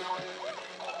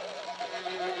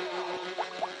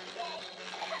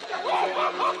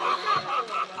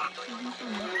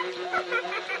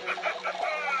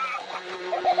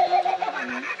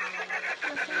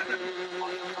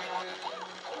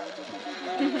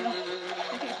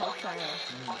好帅啊！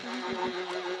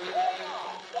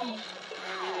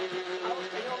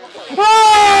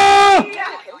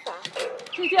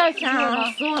这样吓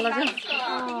死我了，这。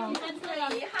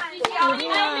遗憾，小丁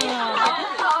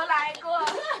好来过。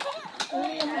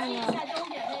厉害呀！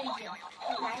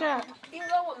这儿。丁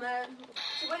哥，我们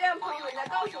直播间的朋友们在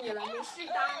告诉你了，没事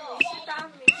的，没事的，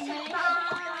没事的。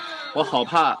我好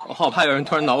怕有人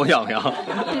突然挠我痒痒。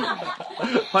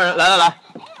换人，来，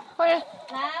换人，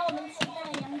来，我们期待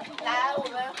杨枝。来，我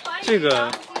们欢迎这个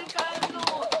杨枝甘露。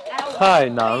来，太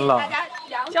难了。大家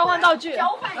交换道具，交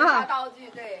换一下道具，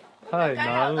对。太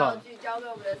难了。道具交给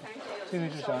我们的三神有这个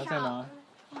是啥？在哪？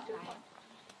来，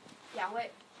两位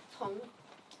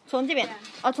从这边，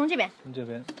哦，从这边。从这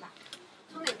边。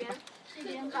从哪边？这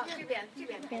边。这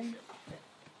边。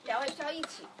两位需要一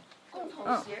起共同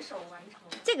携手完成。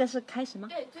这个是开始吗？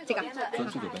对，这个。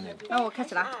那我开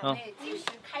始了。啊，计时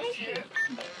开始。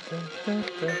为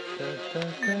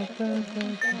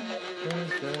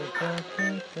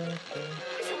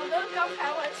什么跟刚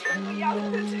才完全不一样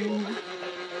的剧？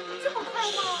这么快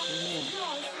吗？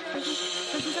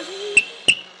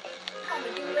看我们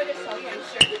丁哥这小眼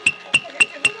神，感觉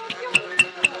整个都要掉了。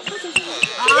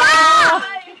啊！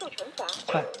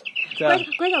快！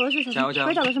拐角的是什么？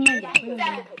拐角的是慢一点。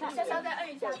潇潇再摁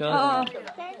一下。哦，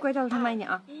拐角的是慢一点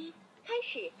啊。开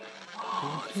始。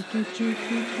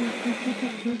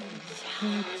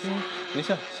没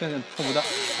事，现在碰不到。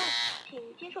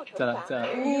再来。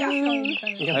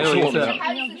还有一次。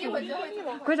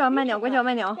拐角慢点，拐角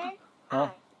慢点。好。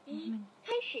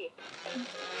开始。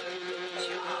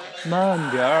慢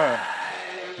点儿。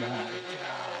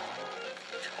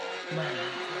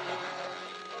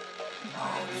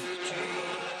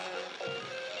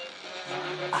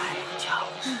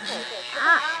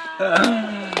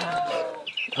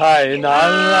太难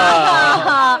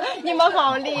了！你们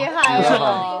好厉害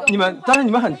哦！当然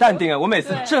你们很淡定啊，我每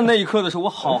次正那一刻的时候，我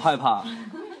好害怕。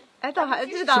哎，倒还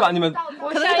知道是吧？你们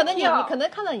可能你可能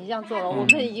看到你这样做了，我们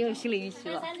已经有心理预期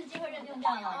了。3次机会认定这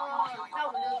样了。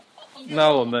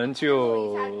那我们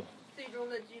就最终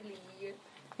的距离。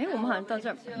哎，我们好像到这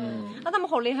儿。那他们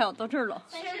好厉害哦，到这儿了。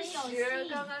确实，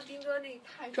刚刚丁哥那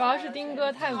太主要是丁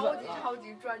哥太稳了，超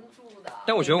级专注的。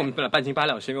但我觉得我们本来半斤八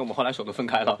两，是因为我们后来手都分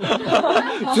开了。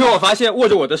最后我发现握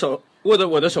着我的手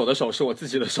的手是我自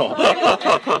己的手。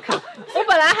我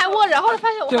本来还握着，后来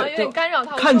发现我好像有点干扰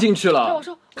他。看进去了。对，我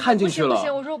说看进去了。不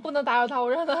行，我说我不能打扰他，我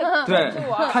让他对，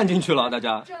看进去了，大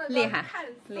家。厉害，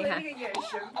厉害。那个眼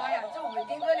神，妈呀，就我们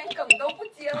丁哥连梗都不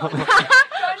接了。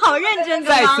好认真。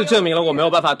再次证明了我没有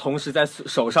办法同时在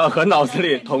手上和脑子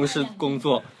里同时工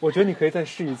作。我觉得你可以再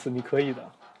试一次，你可以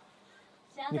的。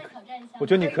我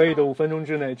觉得你可以的，5分钟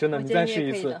之内，真的，你再试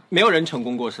一次。没有人成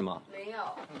功过是吗？没有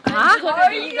啊，我是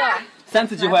第一个。3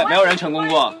次机会，没有人成功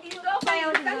过。丁哥欢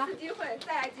迎3次机会，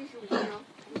再来计时5分钟。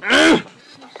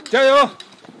加油！来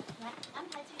安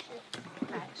排计时，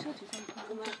来设置一下，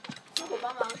我们辛苦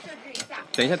帮忙设置一下。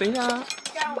等一下。这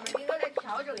样我们丁哥再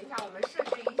调整一下，我们设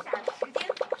置一下时间。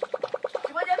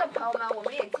直播间的朋友们，我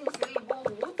们也进行了一波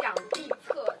无奖必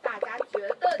测，大家觉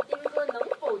得丁哥能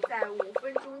否在5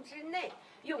分钟之内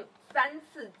用3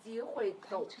次机会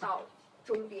走到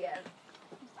终点？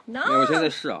我现在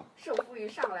试啊。胜负欲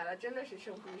上来了，真的是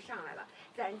胜负欲上来了，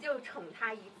咱就宠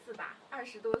他一次吧。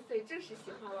20多岁正是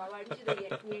喜欢玩玩具的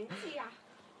年纪呀。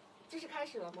这是开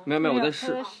始了吗？没有，我在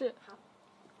试。好，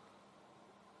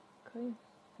可以，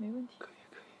没问题。可以。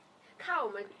看我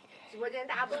们直播间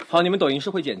大家都好，你们抖音是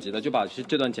会剪辑的，就把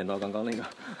这段剪到刚刚那个。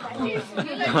没有，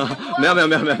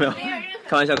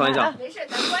开玩笑。没事，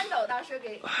咱关抖到时候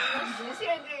给实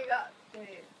现这个。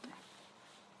对，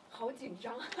好紧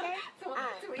张，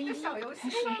怎么一个小游戏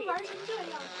玩成这样？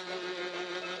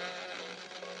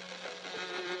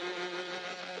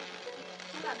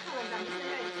真的看了咱们现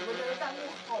在直播间的弹幕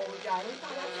好燃，大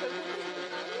家全部都是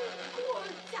能过，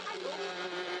加油！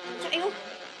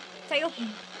带着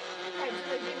这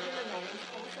个认真的男人超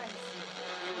帅气。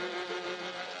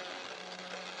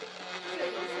这个游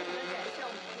戏能展现我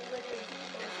们丁哥这个精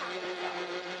致的下回合。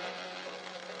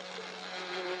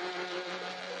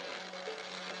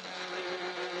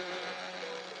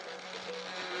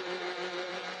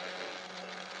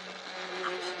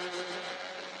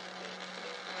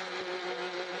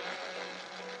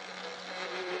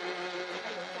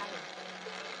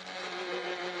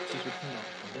其实碰到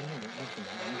很多那种东西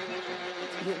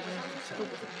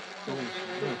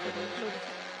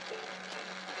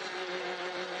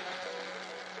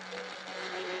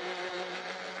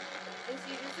珍惜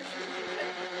这次视频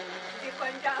直接关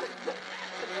账，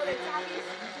作为嘉宾洗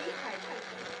地还看。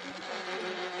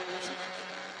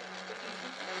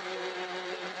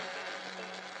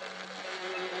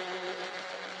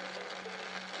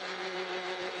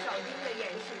小丁的眼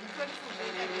神专注着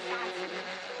带着杀气，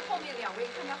后面2位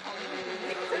看他好用力。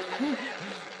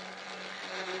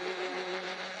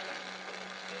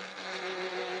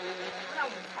那我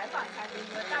们采访一下丁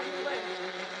哥，大部分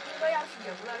丁哥要是赢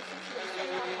了，是不是得炫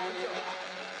耀好久啊？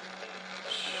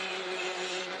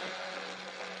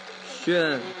炫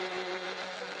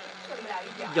不了一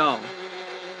点。耀。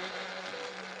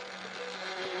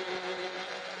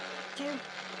提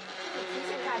醒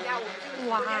大家，我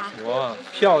们这个哇，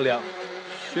漂亮，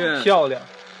炫漂亮，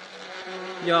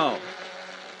耀。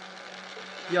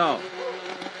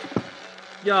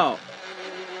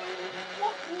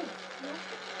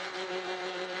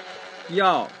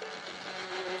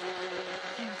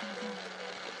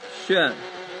炫。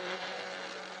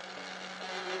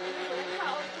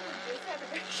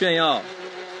炫耀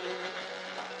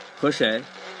和谁？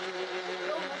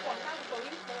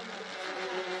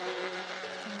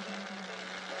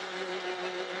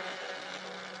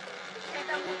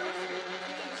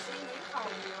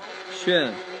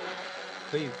炫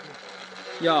可以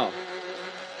耀，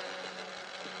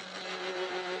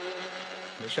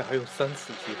没事，还有3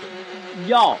次机会。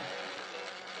耀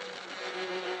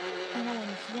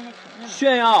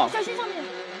炫耀，小心上面，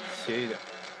斜一点。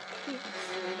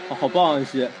哦，好棒啊，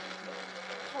西。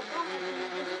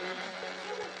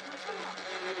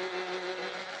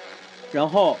然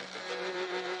后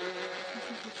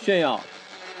炫耀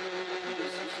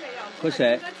和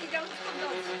谁？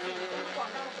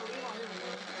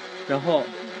然后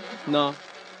呢？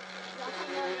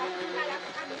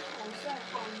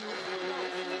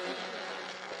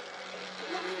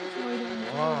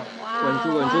稳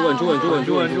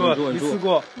住，一次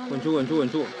过，稳住。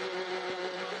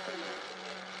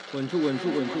这还有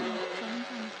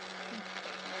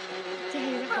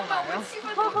点好把我们气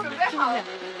氛都准备好了，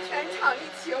全场一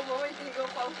起，我们为丁哥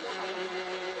欢呼，好吗？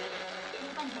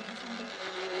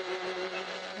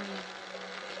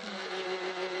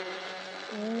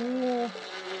哦，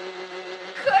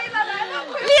可以了，来了，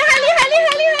厉害！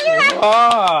哇！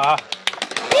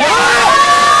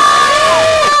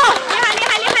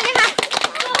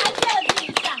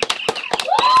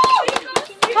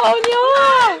好牛啊！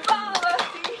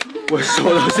我手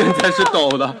到现在是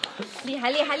抖的。厉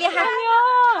害！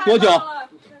多久？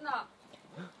真的，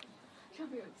上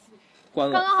面有气。关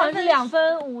了。刚刚好像是2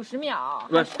分50秒，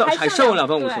不是，还剩了2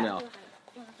分50秒。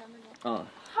嗯。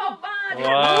好棒啊！哇！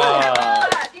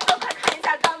丁哥，快看一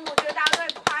下弹幕，这个大家都在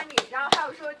夸你，然后还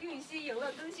有说丁禹兮赢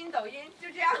了更新抖音，就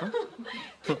这样。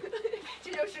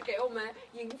这就是给我们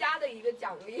赢家的一个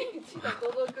奖励，记得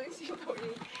多多更新抖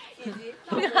音，以及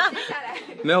那我们接下来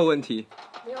没有问题。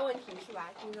没有问题是吧？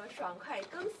丁哥爽快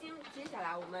更新，接下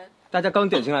来我们大家刚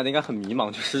点进来的应该很迷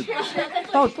茫，就是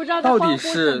不知道到底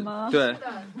是对。是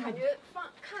的，感觉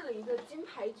看了一个金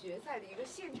牌决赛的一个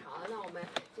现场。那我们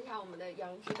接下来我们的杨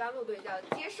枝甘露队要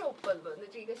接受本轮的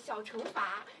这个小惩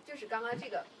罚，就是刚刚这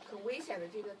个很危险的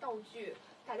这个道具，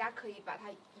大家可以把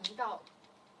它移到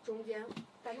中间，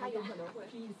但它有可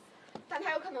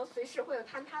能随时会有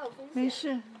坍塌的风险。没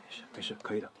事，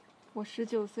可以的。我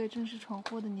19岁正是闯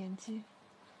祸的年纪。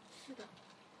是的，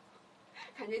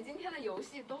感觉今天的游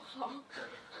戏都好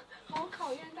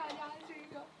考验大家这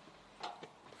个。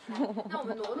那我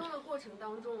们挪动的过程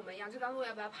当中，我们杨枝甘露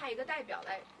要不要派一个代表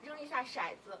来扔一下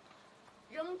骰子，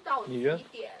扔到几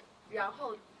点，然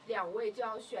后2位就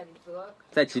要选择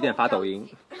在几点发抖音？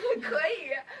可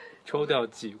以。抽掉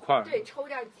几块？对，抽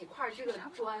掉几块这个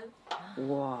砖。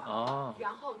哇啊！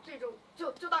然后最终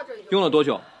就到这里。用了多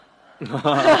久？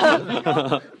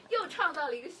又创造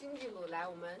了一个新纪录，来，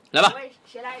我们来吧，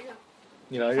谁来扔？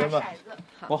你来扔吧。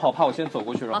我好怕，我先走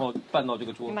过去，然后绊到这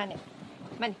个桌。慢点，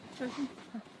小心。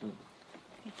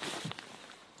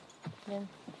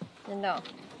扔到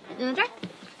这儿，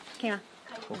可以吗？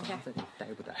我看在这待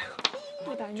不待？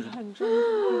不待，你很专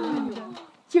注的。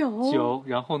9，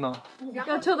然后呢？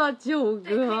要抽到9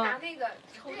个。拿那个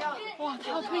抽掉。哇，他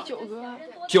要推9个。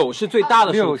9是最大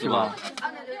的数字吗？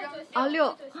啊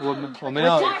，6。我们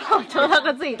要抽到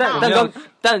个最大。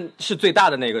但是最大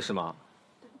的那个是吗？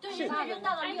对，是扔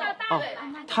到了6。哦，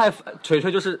锤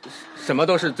锤就是什么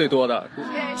都是最多的，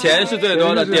钱是最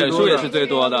多的，点数也是最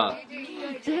多的。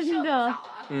真的。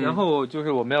然后就是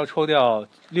我们要抽掉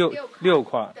6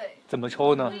块，怎么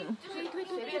抽呢？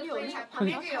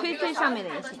推最上面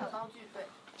的也行。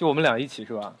就我们俩一起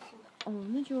是吧？哦，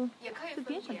那就最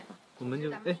边上吧。我们就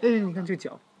你看这个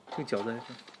角在这，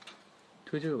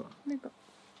推这个吧。那个，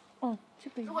哦，这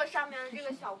个。如果上面的这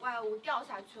个小怪物掉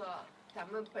下去了，咱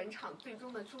们本场最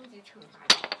终的终极惩罚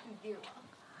就预定了。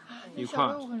一块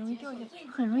很容易掉下去，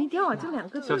很容易掉啊！这2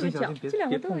个都有角，这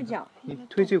2个都有角。你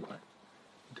推这块，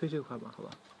吧，好吧。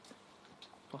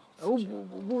哦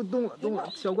不动了，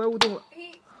小怪物动了。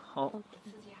好。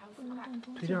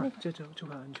推这儿，这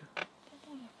块安全。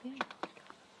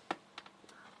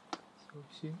小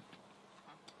心。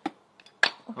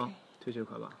好，推这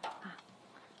块吧。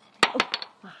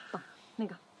哇，棒，那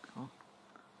个。好。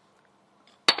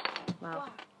哇，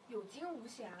有惊无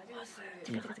险啊，这个幸运。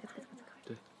这个。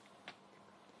对。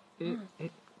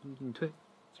你推。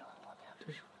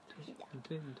你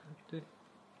推。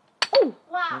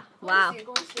哇！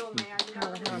恭喜我们呀！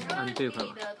按这块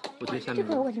吧，我推下面。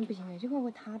这块完全不行，这块会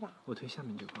塌吧？我推下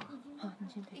面这块。好，你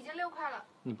先推。已经6块了。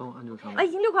你帮我按住上面。啊，已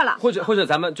经6块了。或者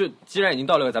咱们就既然已经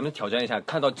到6，咱们挑战一下，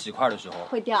看到几块的时候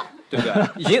会掉，对不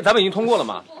对？咱们已经通过了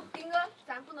嘛。丁哥，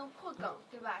咱不能破梗，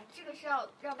对吧？这个是是要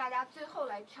让大家最后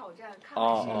来挑战，看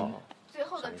看谁最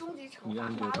后的终极惩罚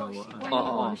发落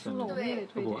谁。对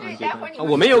对，待会儿你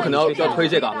我们有可能要推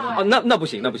这个哦，那不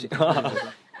行，那不行。太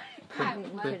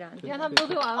不会，你看他们都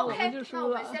推完了，我们就输了。那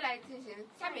我们先来进行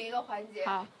下面一个环节。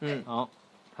好，好，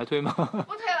还推吗？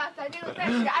不推了，咱这个暂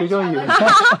时安全了。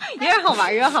有点好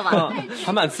玩，有点好玩，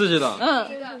还蛮刺激的。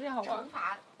这个惩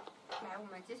罚，来，我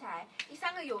们接下来第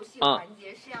3个游戏环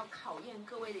节是要考验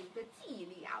各位的一个记忆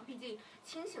力啊，毕竟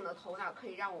清醒的头脑可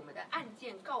以让我们的案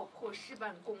件告破，事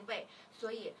半功倍，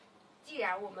所以。既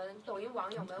然我们抖音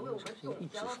网友们为我们总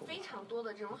结了非常多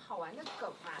的这种好玩的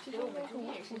梗嘛，所以我们今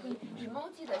天也是以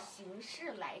emoji 的形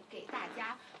式来给大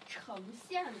家呈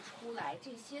现出来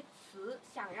这些词，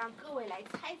想让各位来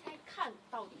猜猜看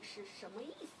到底是什么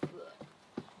意思。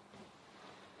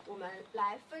我们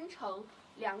来分成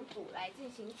2组来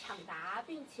进行抢答，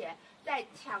并且在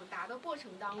抢答的过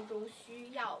程当中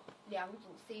需要2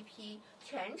组 CP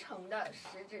全程的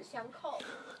十指相扣。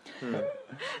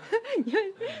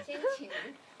先请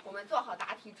我们做好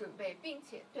答题准备，并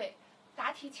且对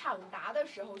答题抢答的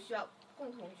时候需要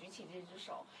共同举起这只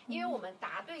手，因为我们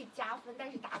答对加分，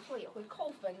但是答错也会扣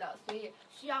分的，所以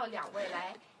需要2位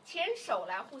来牵手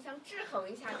来互相制衡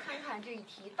一下，看看这一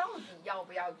题到底要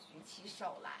不要举起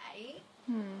手来。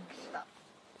是的，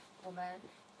我们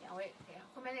2位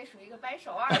后面那属于一个掰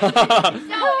手啊，漂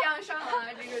亮上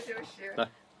了，这个就是。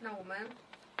那我们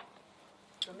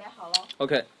准备好了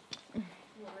 ？OK。我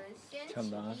们先请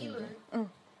第1轮。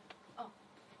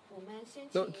我们先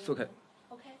请。OK。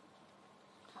OK。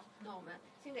好，那我们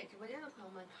先给直播间的朋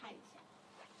友们看一下，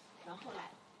然后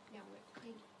来2位可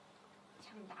以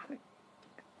抢答。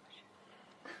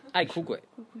爱哭鬼。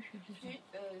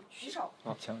举手。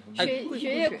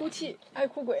学业哭泣，爱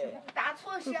哭鬼。答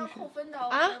错是要扣分的哦，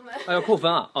啊！朋友们。要扣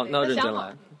分啊！哦，那认真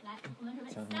来。来，我们准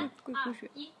备3、2、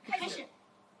1，开始。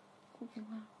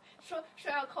说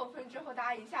要扣分之后，大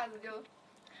家一下子就，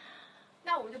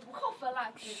那我们就不扣分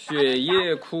了。血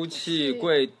液哭泣，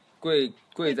跪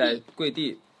在跪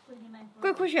地。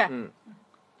跪哭血。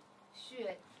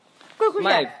血。跪哭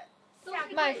血。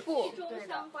卖腹。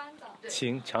相关的。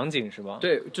场景是吧？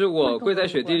对，就是我跪在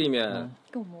雪地里面。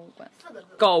跟我们无关。4个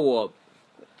字。告我。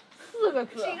 4个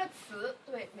字。是一个词，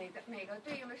对，每个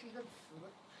对应的是一个词。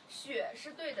血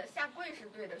是对的，下跪是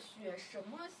对的，血什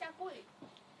么下跪？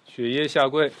血液下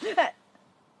跪。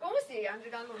恭喜杨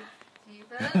志刚录几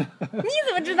分？你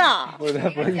怎么知道？我在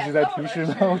不是一直在提示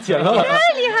吗？我捡了。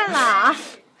太厉害了！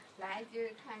来，接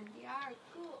着看第2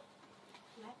个。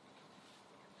来，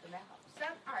准备好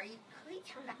，3、2、1，可以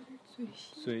抢答。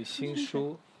最新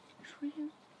书。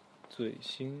最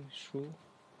新书。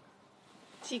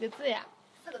几个字呀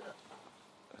？4个字。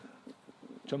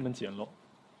专门捡漏。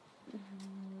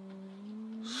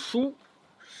书。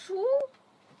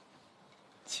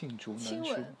罄竹难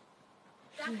书。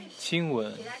亲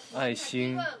吻，爱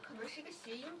心。这个可能是一个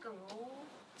谐音梗哦。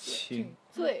请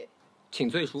罪。请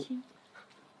罪书。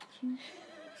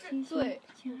罪。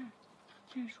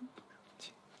书。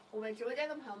我们直播间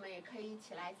的朋友们也可以一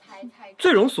起来猜猜。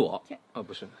罪容所。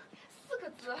不是。4个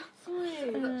字。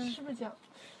罪是不是讲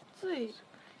罪？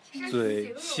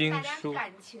最新书。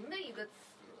感情的一个词。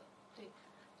对。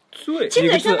罪。亲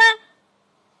嘴上班。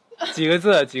几个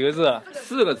字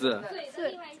？4个字。罪的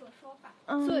另外一种说法。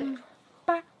罪。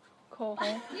8。口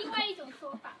红。另外一种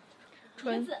说法。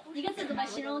一个字怎么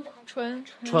形容的？纯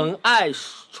爱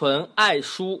书。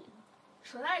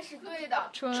纯爱是对的。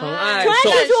纯爱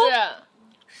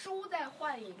书再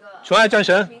换一个。纯爱战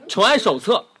神。纯爱手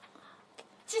册。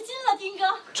吃惊了，丁哥。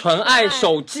纯爱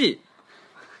手记。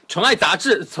纯爱杂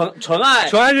志。纯爱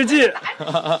日记。什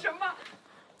么？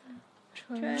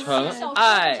纯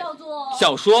爱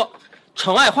小说。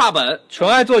纯爱画本。纯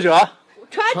爱作者。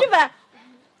纯爱剧本。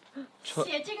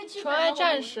写这个剧本，纯爱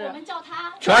战士，我们叫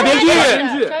他纯爱编剧。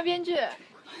纯爱编剧。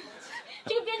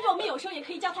这个编剧我们有时候也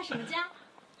可以叫他什么家？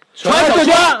纯爱作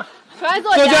家。纯爱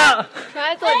作家。纯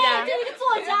爱作家。这个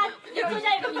作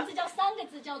家有个名字叫3个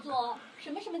字，叫做什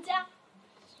么什么家？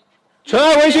纯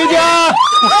爱文学家。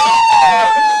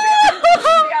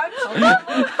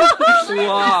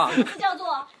哇！名字叫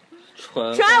做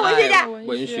纯爱文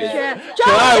学家。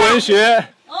纯爱文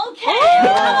学。OK。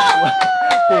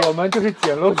我们就是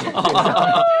捡漏。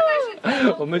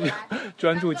我们就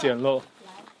专注捡漏。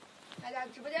大家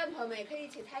直播间的朋友们也可以一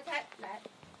起猜猜，来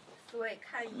，4位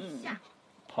看一下。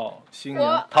逃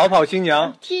跑新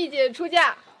娘。T 姐出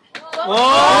嫁。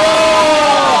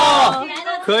哦，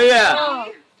可以。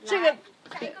这个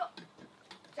下一个，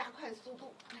加快速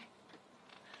度，来。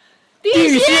丁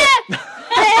禹兮。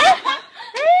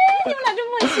你们俩真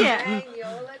默契。太牛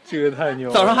了！这个太牛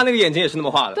了。早上他那个眼睛也是那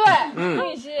么画的。对，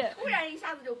丁禹兮。突然一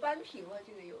下子就扳平了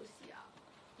这个游戏啊！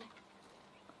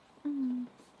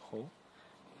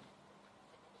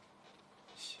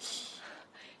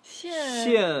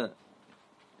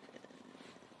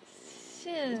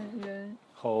线人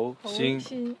侯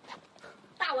鑫。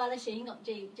大完了谐音梗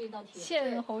这道题。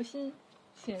线侯鑫，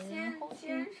线侯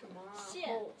鑫什么？线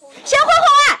灰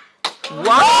红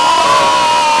哇！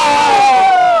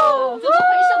怎么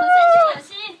回事？我们3声2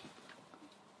心。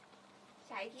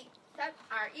下一题，3、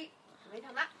2、1，准备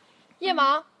抢答。夜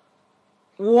盲。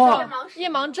哇！夜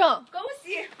盲症。恭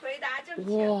喜，回答正确，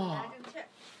回答正确。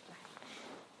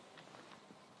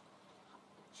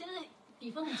现在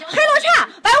比分很焦。黑罗刹，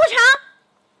白无常。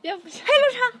蝙蝠侠。黑罗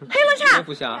刹。蝙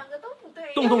蝠侠。两个都不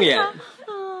对。洞眼。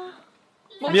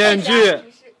面具。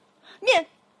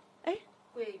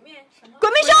鬼面什么？鬼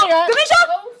面凶。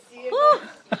恭喜。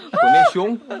鬼面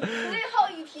凶。最后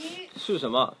一题是什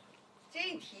么？这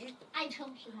一题爱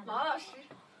称是他的。毛老师。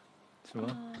什么？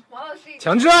毛老师。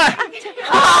强制爱。恭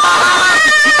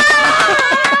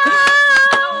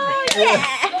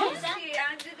喜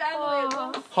杨志刚，也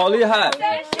恭喜。好厉害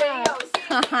！3声有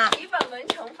幸，以本文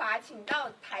惩罚，请到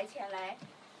台前来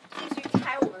继续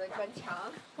拆我们的砖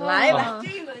墙。来吧，这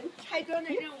一轮拆砖的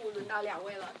任务轮到2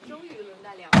位了，终于轮到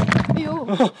2位。哎呦，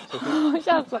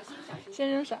吓死了！先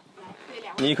扔骰。对，2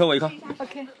位。你一颗，我一颗。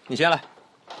OK。你先来，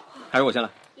还是我先来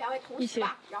？2位同时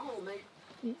吧，然后我们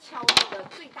敲那个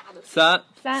最大的。三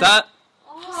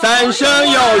声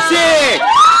有幸。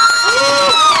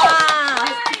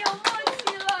太有默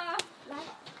契了！来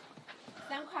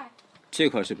，3块。这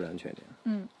块是不是安全一点？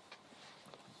嗯。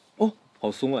哦，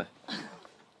好松哎！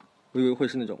我以为会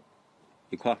是那种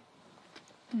一块。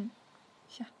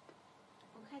下。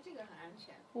我看这个很安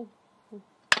全。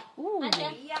安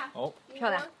全呀。哦，漂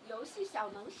亮。游戏小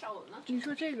能手呢？你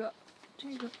说这个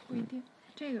不一定，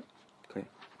这个可以，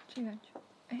这个安全。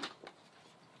哎。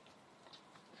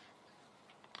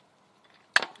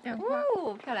2块。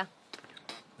漂亮。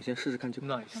我先试试看这个。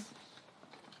Nice。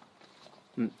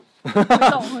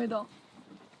会动。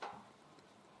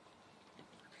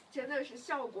真的是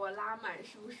效果拉满，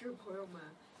是不是朋友们？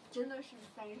真的是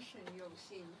3声有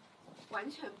幸，完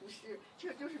全不是，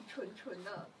这就是纯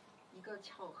的一个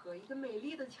巧合，一个美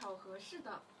丽的巧合。是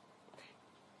的。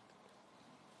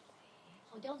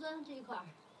好刁钻这一块。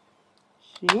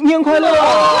新年快乐！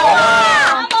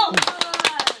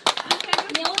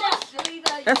牛的实力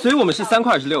的。哎，所以我们是3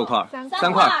块还是6块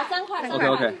？3块。3块。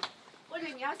OK。或者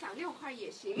你要想6块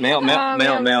也行。没有。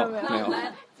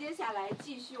接下来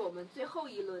继续我们最后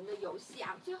一轮的游戏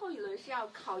啊！最后一轮是要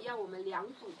考验我们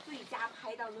2组最佳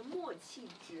拍档的默契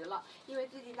值了。因为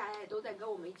最近大家也都在跟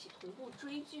我们一起同步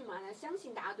追剧嘛，那相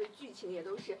信大家对剧情也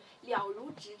都是了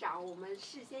如指掌。我们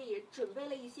事先也准备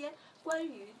了一些关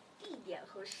于地点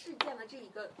和事件的这一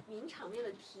个名场面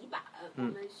的题板，我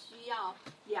们需要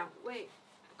2位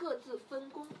各自分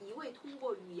工，一位通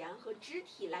过语言和肢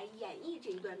体来演绎这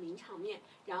一段名场面，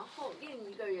然后另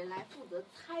一个人来负责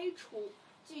猜出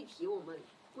具体我们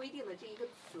规定的这一个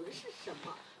词是什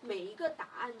么。每一个答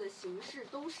案的形式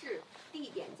都是地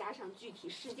点加上具体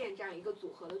事件这样一个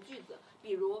组合的句子。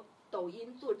比如抖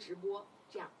音做直播，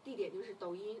这样地点就是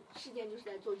抖音，事件就是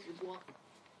在做直播。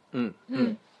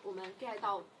我们 get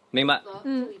到明白，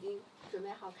就已经准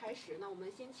备好开始。那我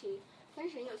们先请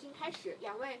3声有幸开始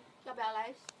，2位要不要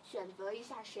来选择一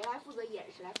下谁来负责演，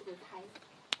谁来负责猜？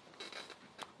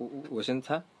我先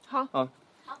猜。好。好，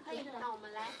可以。那我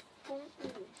们来公布。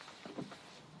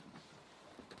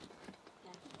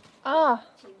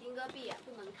请丁哥闭眼，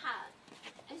不能看。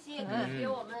安心也可以给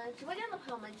我们直播间的朋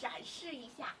友们展示一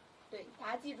下。对，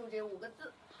大家记住这5个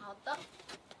字。好的。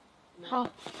好。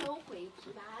收回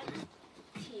题板。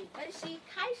请恩熙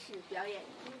开始表演，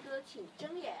丁哥请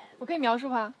睁眼。我可以描述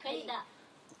吗？可以的。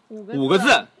 5个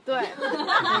字。对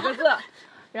，5个字。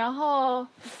然后，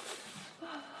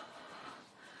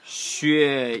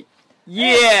雪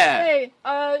夜。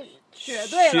雪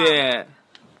对了。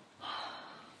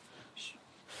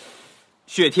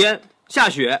雪天下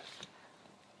雪。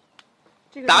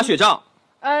打雪仗。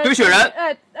堆雪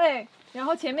人。然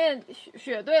后前面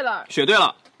雪对了。雪对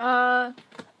了。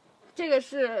这个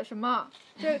是什么？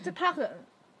它很，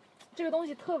这个东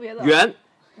西特别的圆。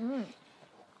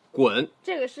滚。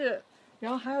这个是，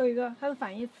然后还有一个它的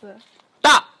反义词。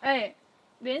大。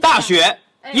大雪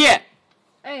夜。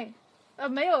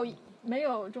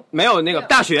没有那个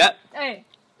大雪。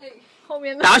后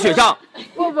面的打雪仗。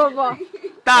不。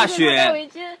大雪。围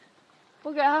巾。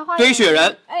我给他画。堆雪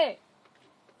人。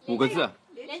5个字。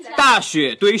大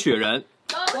雪堆雪人。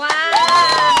哇！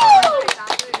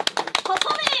好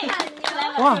聪明！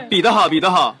哇，比得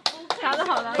好。查得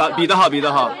好了。比得好。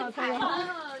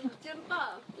你真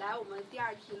棒！来，我们第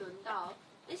2题轮到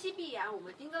恩熙闭眼，我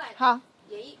们丁哥来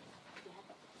演绎。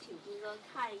请丁哥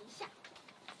看一下，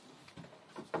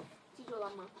记住了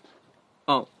吗？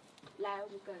来5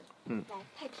根，来，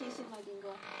太贴心了，丁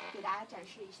哥，给大家展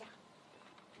示一下。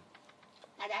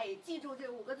大家也记住这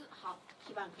5个字，好，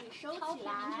题板可以收起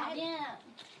来。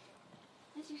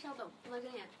安心稍等，不能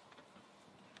睁眼。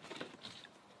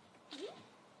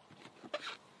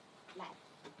来，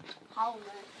好，我们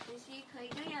安心可以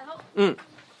睁眼喽。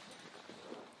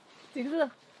几个字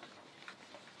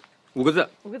？5个字。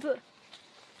5个字。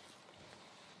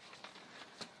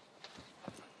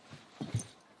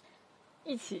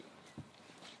一起。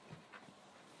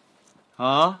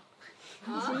啊？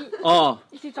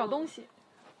一起找东西。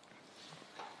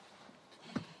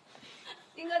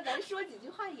丁哥，咱说几句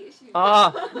话也许啊，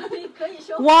可以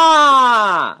说。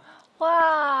哇！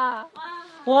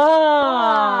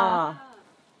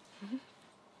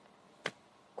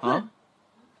困。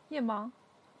夜盲。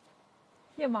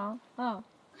哇。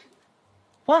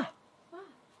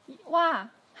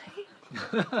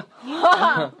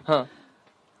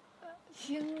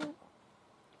星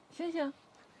星。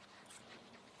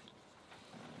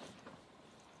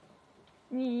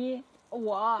你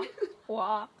我，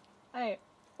哎，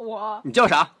你叫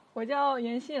啥？我叫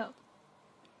严杏。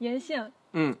严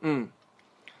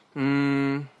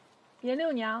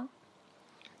六娘。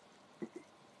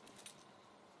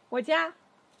我家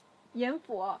严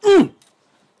府。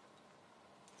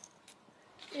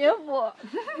严府。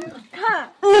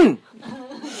看。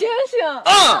星星。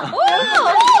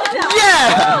耶！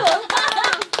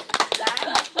来，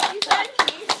第3题，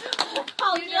好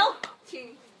牛，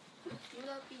请丁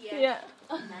哥闭眼，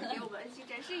来给我们去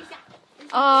展示一下。直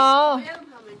播间的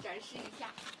朋友们展示一下，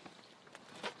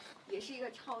也是一个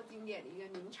超经典的一个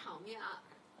名场面啊。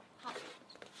好，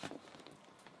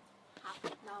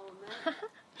那我们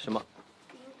什么？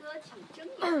丁哥请睁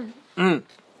眼。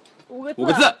5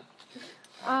个字。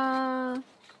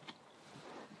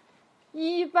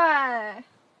一拜。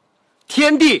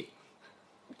天地。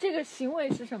这个行为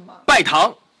是什么？拜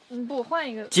堂。不，换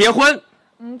一个。结婚。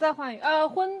再换一个。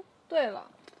婚。对了。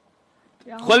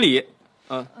然后婚礼。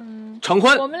成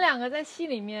婚。我们2个在戏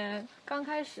里面刚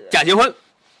开始。假结婚。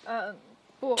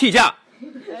不。替嫁。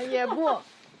也不。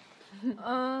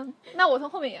那我从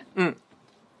后面演。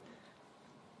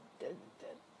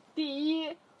第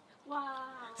一。哇。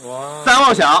3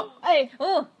妄想。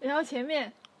然后前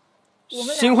面。我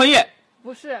们新婚夜。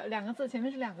不是2个字，前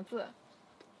面是2个字。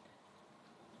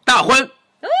大婚。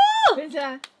连起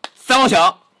来。3妄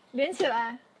想。连起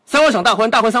来。3妄想大婚，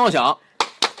大婚3妄想。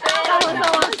大婚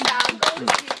3妄想，恭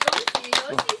喜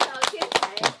游戏小天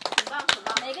才，很棒。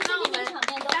每个那我们场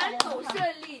面都单口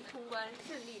顺利通关。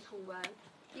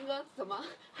丁哥怎么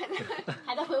还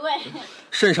在回味？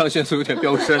肾上腺素有点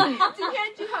飙升。今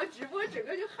天这场直播整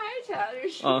个就嗨起来了，这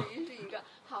视频是一个。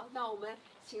好，那我们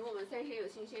请我们三生有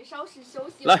幸先稍事休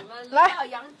息，我们来到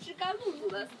杨枝甘露组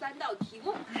的3道题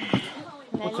目。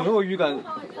我总有预感。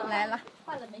来了，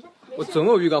换了没事。我总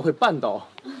有预感会绊倒。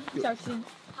小心。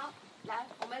好，来，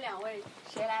我们2位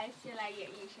谁先来演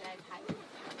绎，谁来猜？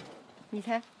你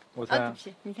猜。我猜。对不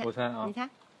起，你猜。我猜啊。你猜。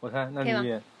我猜，那你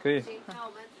演可以。行，那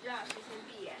我们热老师先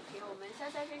闭眼，给我们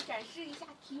潇潇先展示一下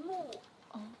题目。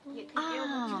也可以给我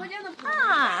们直播间的朋友们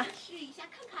展示一下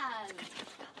看看。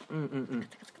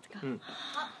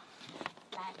好，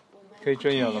来，我们可以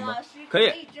睁眼了吗？可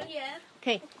以睁眼。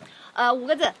可以。5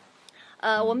个字。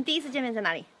我们第一次见面在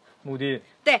哪里？墓地。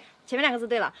对，前面2个字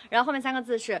对了，然后后面3个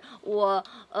字是我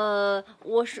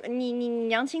是你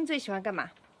娘亲最喜欢干嘛？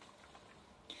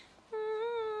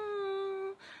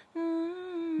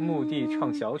墓地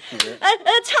唱小曲。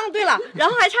唱对了，然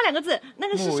后还差2个字，那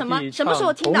个是什么？什么时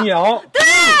候听到？童谣。对。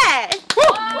好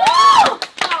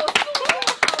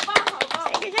棒！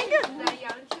下一个。来，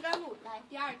杨枝甘露，来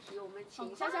第2题，我们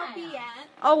请潇潇闭眼。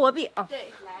我闭。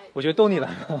对，来。我觉得都你来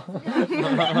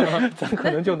了，咱可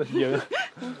能就能赢。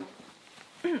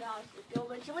刘老师给我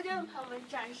们直播间的朋友们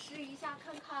展示一下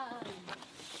看看。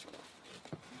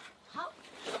好，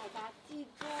大家记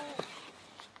住。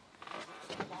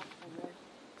来，我们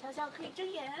潇潇可以睁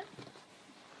眼。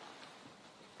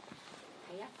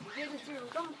哎呀，直接就进入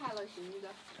状态了，寻一个。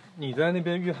你在那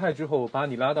边遇害之后，我把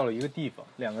你拉到了一个地方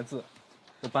，2个字，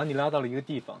我把你拉到了一个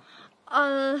地方。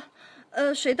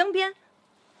水灯边。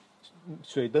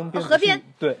水灯边。河边。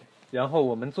对，然后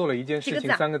我们做了一件事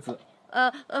情，3个字。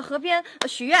河边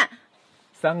许愿。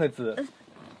3个字。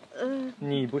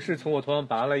你不是从我头上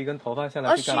拔了一根头发下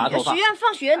来去干嘛？许愿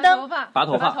放许愿灯。拔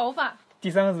头发。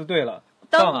第3个字对了。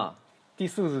灯啊。第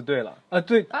4个字对了。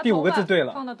对，第5个字对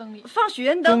了。放到灯里。放许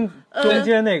愿灯。中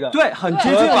间那个。对，很接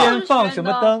近了。河边放什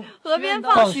么灯？河边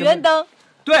放许愿灯。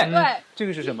对。这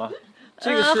个是什么？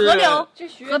这个是河流。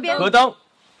河边。河灯。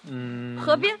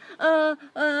河边。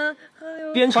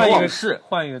边城往事。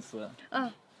换一个词。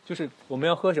就是我们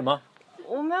要喝什么？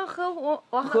我们要喝我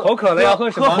要喝口渴了要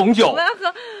喝什么？喝红酒。我要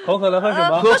喝口渴了喝什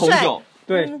么？喝红酒。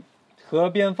对，河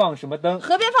边放什么灯？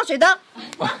河边放水灯。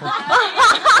我真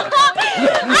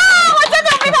的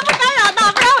被他们干扰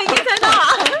到，不然我一定猜到了。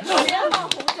河边放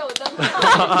红酒灯。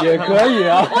也可以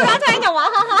啊。我刚才讲娃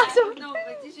哈哈。那我们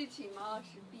继续请毛老师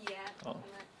闭眼，我们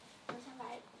接下来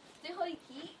最后一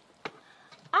题。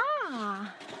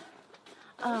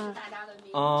都是大家的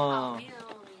名场面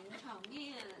哦，名场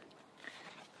面。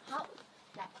好，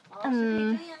来，毛老师可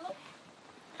以睁眼喽。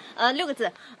6个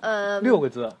字， 6个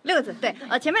字，6个字，对，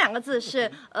前面2个字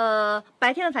是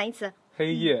白天的反义词，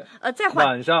黑夜，再换，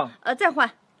晚上，再换，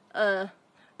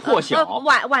破晓，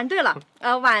晚，对了，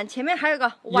晚前面还有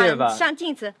个晚上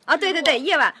近词啊，对，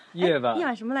夜晚，夜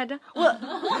晚什么来着？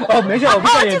没事，我不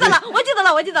记得了，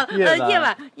我记得了，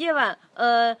夜晚，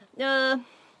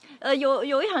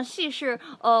有一场戏是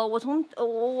我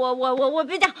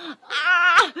别讲啊，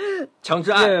强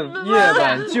制爱，夜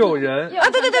晚救人啊，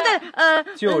对，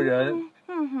救人，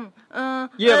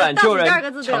夜晚救人，第2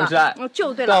个字对了，强制爱，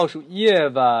救对了，倒数夜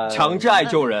晚强制爱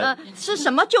救人，是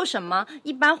什么救什么？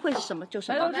一般会是什么救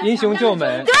什么？英雄救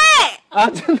美，对啊，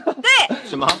真的对，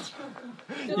什么？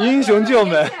英雄救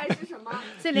美，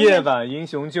夜晚英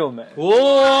雄救美，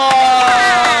哇！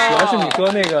主要是你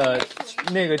说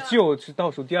那个救是倒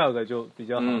数第2个就比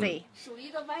较好，对，属于一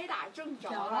个歪打正着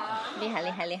了，厉害。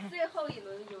最后一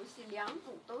轮游戏2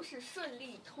组都是顺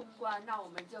利通关，那我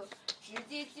们就直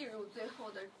接进入最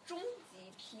后的终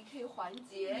极 PK 环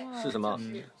节。是什么？就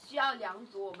是需要2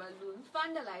组我们轮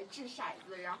番的来掷骰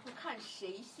子，然后看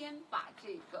谁先把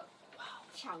这个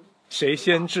抢。谁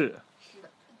先掷？是的，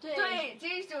对，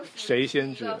这就是谁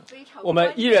先掷？我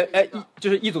们一人就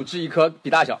是一组掷1颗，比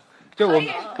大小。就我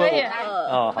可以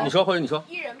啊，你说或者你说。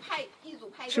一人派一组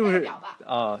派一是不是个代表吧？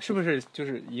啊，是不是就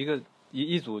是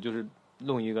一组就是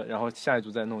弄一个，然后下一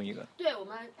组再弄一个？对，我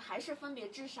们还是分别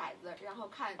掷骰子，然后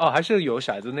看。还是有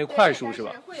骰子那块数是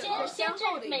吧？先掷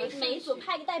每一组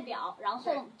派个代表，然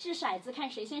后掷骰子看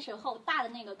谁先谁后，大的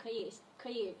那个可以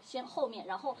先后面，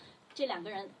然后这2个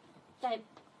人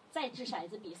再掷骰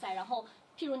子比赛，然后。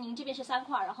譬如您这边是3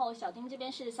块，然后小丁这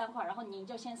边是3块，然后您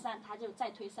就先3，他就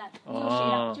再推3，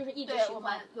就是一直循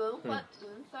环。轮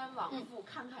番往复，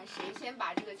看看谁先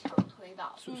把这个墙推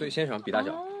倒。所以先什么比大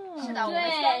小？是的，我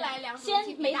们先来2组先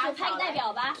每组派个代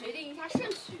表吧，决定一下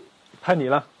顺序。派你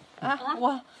了啊，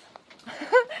我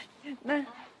来。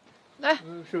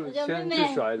是不是先掷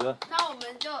骰子？那我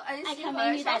们就恩熙和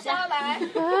潇潇来。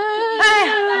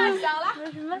小了，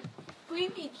什么？闺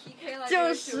蜜 PK 了，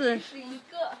就是一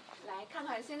个。来看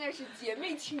看现在是姐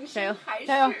妹情深还是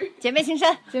加油姐妹情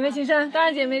深，当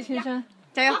然姐妹情深，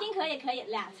加油！推丁壳也可以，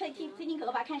俩推丁壳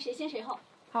吧，看谁先谁后。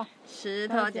好，石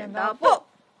头剪刀布。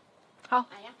好，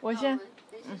我先。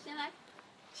先来。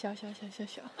小。2，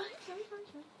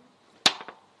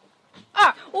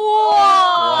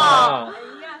哇！哎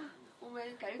呀，我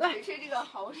们感觉锤锤这个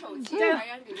好手气，传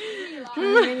染给闺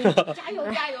蜜了。加油！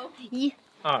 1、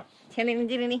2，天灵灵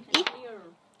地灵灵，1、5，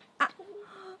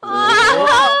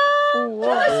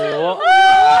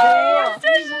这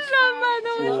是什么东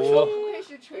西？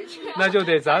那就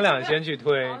得咱俩先去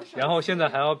推，然后现在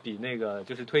还要比那个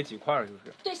就是推几块，是不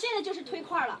是？对，现在就是推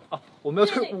块了。我们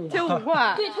要推5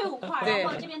块。对，推5块，然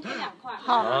后这边推2块。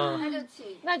好，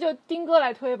那就丁哥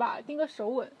来推吧，丁哥手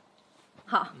稳。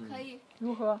好，可以。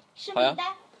如何？是名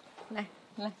单。来，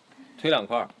推2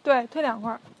块。对，推2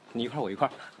块。你1块，我1块。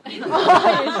也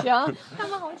行，他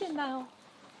们好简单哦。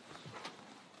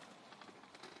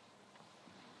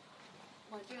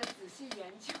我这个仔细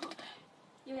研究，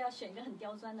又要选一个很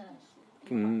刁钻的。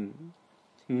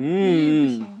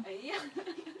哎呀，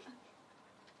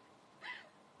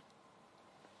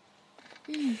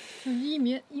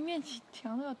一面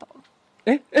墙都要倒了。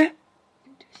哎，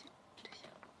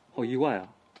好意外啊！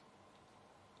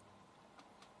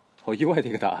好意外的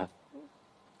一个答案。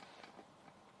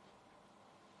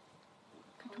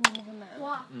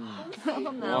哇，恭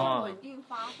喜稳定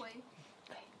发挥。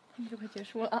他们就快结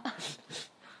束了，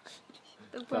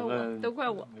都怪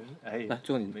我。哎，来，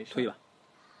最后你推吧。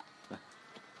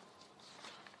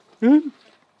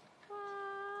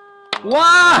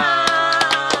哇！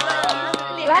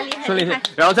来，顺利。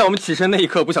然后在我们起身那一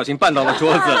刻，不小心绊到了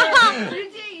桌子。直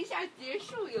接一下结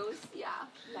束游戏啊！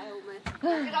来，我们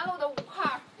这刚漏的5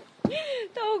块。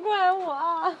都怪我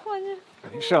啊！我这。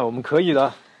没事，我们可以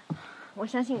的。我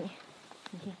相信你。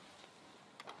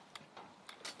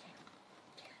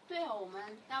对啊，我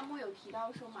们弹幕有提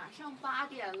到说马上8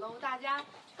点喽，大家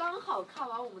刚好看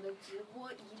完我们的直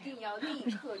播，一定要立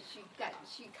刻赶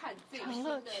去看最新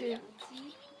的2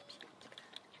期。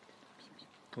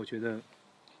我觉得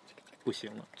不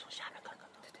行了，从下面看看。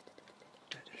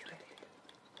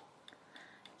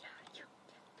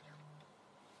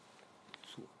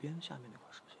边下面那块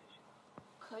手写一下。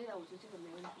可以的，我觉得这个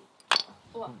没问题。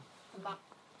哇，很棒。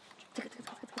这个。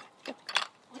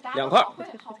2块。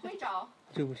好会找。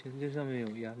这不行，这上面有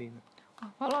压力呢。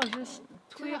啊，王老师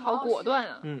推好果断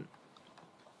啊。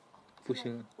不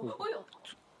行，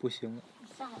不行了。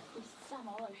吓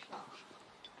毛老师啊！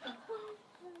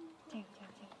这个。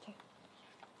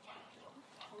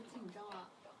好紧张啊！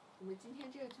我们今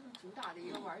天这个就是主打的一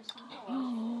个玩心跳啊。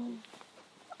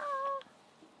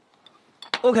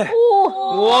OK。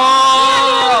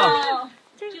哇！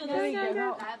这个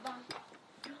来吧。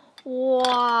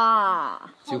哇！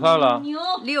几块了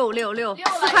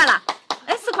？6，4块了。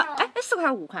哎，4块，哎，4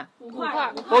块5块？5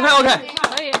块。OK。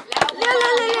可以。6。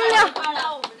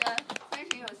到我们的三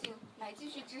神有幸，来继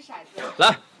续掷骰子。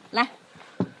来。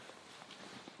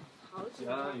好紧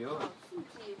张，好刺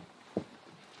激。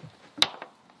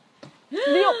6。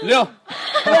6。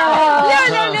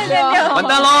完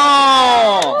蛋喽！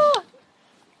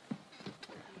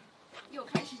又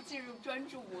开始进入专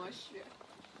注模式。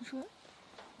你说。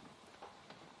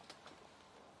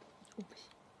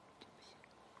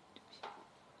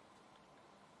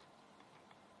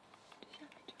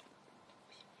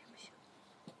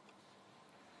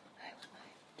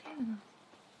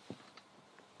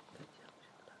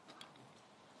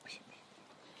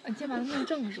你先把它弄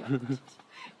正是吧？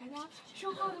大家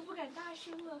说话都不敢大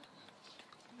声了。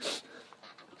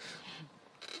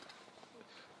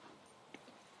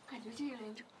感觉这个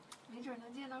人没准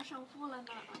能见到胜负了呢。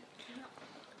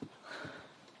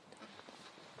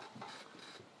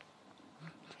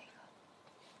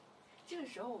这个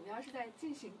时候我们要是在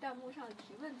进行弹幕上的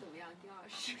提问怎么样，丁老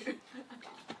师？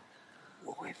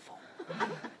我会疯。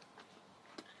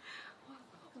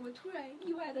我们突然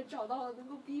意外的找到了能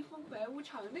够逼疯白无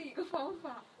常的一个方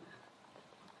法。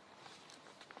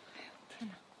哎呦天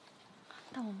哪！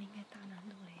但我们应该大难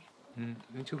度了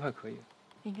耶。这块可以。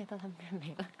应该到他们这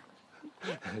没了。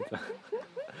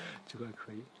这块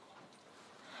可以。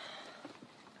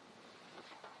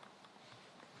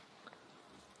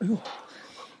哎呦！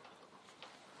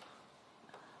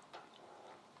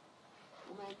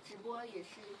我们直播也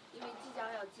是因为即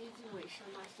将要接近尾声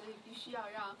嘛，所以必须要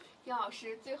让丁老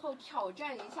师最后挑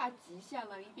战一下极限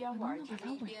了，一边玩着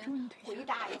一边回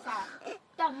答一下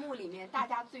弹幕里面大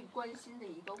家最关心的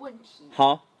一个问题。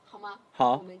好吗？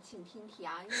好。我们请听题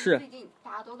啊，因为最近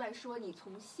大家都在说你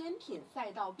从鲜品赛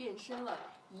道变身了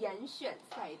严选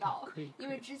赛道，因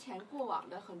为之前过往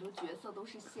的很多角色都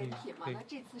是鲜品嘛，那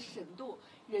这次神度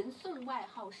人送外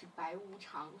号是白无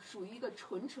常，属于一个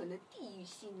纯的地狱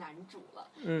系男主了。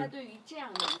那对于这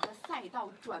样的一个赛道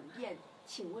转变，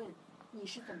请问你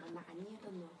是怎么拿捏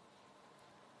的呢？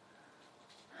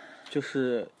就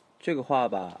是这个话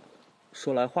吧，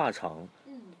说来话长。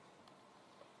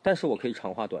但是我可以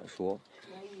长话短说。可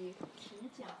以，请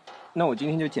讲。那我今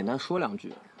天就简单说2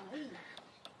句。可以。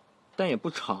但也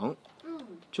不长。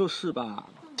就是吧，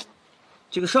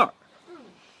这个事儿，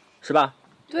是吧？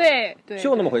对。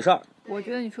就那么回事儿。我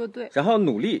觉得你说对。然后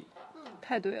努力。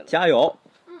太对了。加油。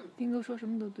丁哥说什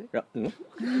么都对。没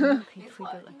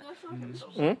错，丁哥说什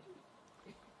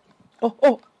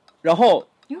么？然后。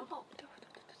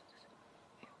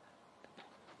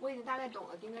我已经大概懂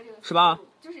了，丁哥这个是吧？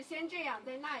就是先这样，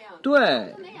再那样，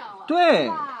对，那样了，对，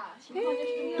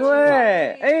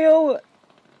对，哎呦！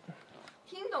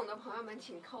听懂的朋友们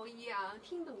请扣1啊！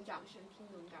听懂掌声，听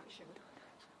懂掌声。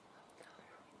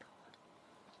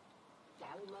来，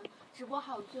我们直播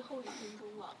还有最后1分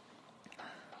钟了，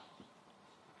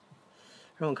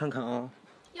让我看看啊。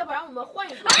要不然我们换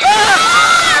一个。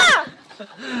恭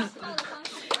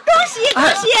喜！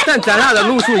但咱俩的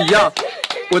路数一样。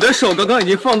我的手刚刚已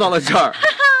经放到了这儿。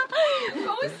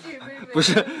恭喜妹妹！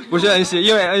不是恩熙，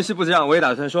因为恩熙不这样，我也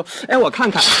打算说，哎，我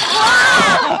看看。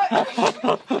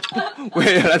我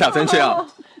也原来打算这样。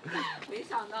没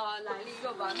想到啊，来了一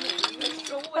个完美的一个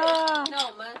收尾。那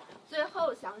我们最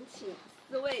后想请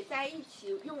4位在一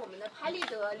起用我们的拍立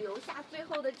得留下最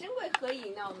后的珍贵合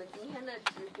影。那我们今天的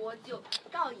直播就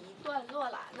告一段落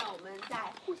了。那我们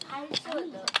在拍摄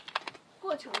的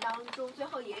过程当中，最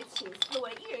后也请4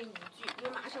位1人1句，因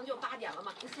为马上就8点了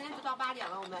嘛，现在就到8点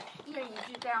了，我们1人1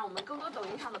句，再让我们更多抖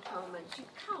音上的朋友们去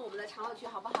看我们的长乐曲，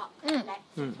好不好？来，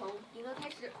从林哥开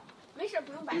始，没事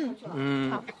不用摆上去了。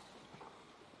好。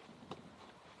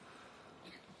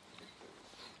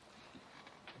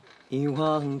一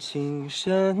往情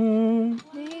深，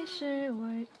你是我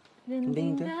认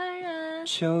定的人。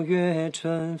秋月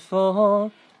春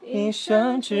风，一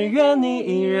生只愿你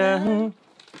一人。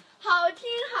好听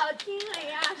好听，哎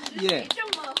呀，是谁这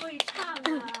么会唱啊？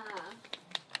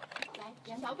来，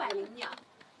小百灵鸟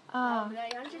啊，我们的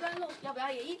杨枝甘露，要不要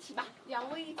也一起吧？2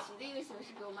位一起的一个形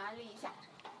式给我们安利一下。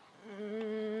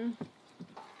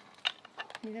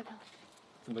你在唱？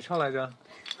怎么唱来着？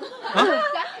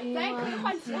咱也可以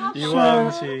换其他。一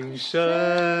往情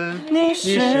深，你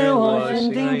是我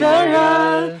认定的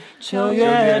人，秋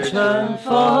月春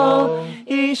风，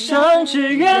一生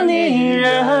只愿你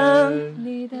人。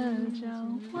你的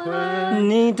掌纹，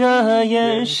你的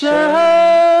眼神，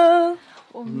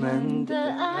我们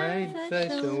的爱在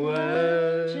升温，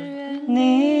只愿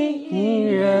你一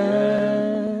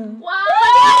人。哇！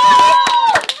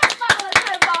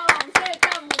太棒了！我们现在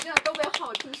弹幕真的都被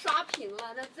好听刷屏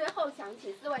了。那最后想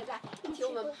请4位再一起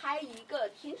我们拍一个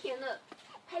甜甜的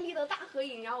拍立得大合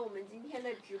影，然后我们今天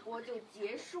的直播就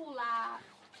结束啦。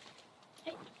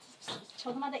哎，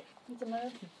求他妈的，你怎么？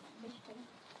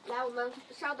来，我们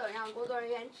稍等，让工作人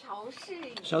员调试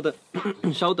一下。稍等，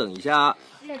稍等一下。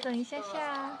再等一下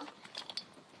下。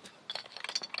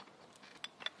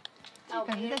那我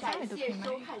们也感谢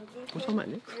收看今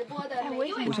天直播的每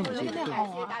一位朋友们，感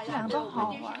谢大家对我们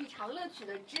电视剧《长乐曲》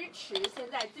的支持。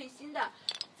现在最新的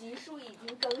集数已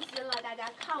经更新了，大家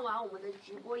看完我们的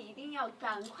直播一定要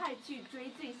赶快去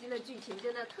追最新的剧情，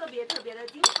真的特别特别的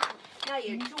精彩。那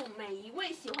也祝每一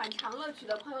位喜欢长乐曲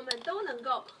的朋友们都能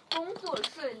够工作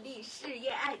顺利，事业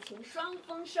爱情双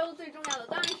丰收。最重要的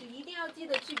当然是一定要记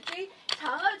得去追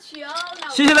长乐曲哦。那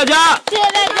谢谢大家，谢谢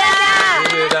大家，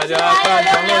谢谢大家看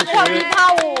长乐曲。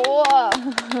跳舞。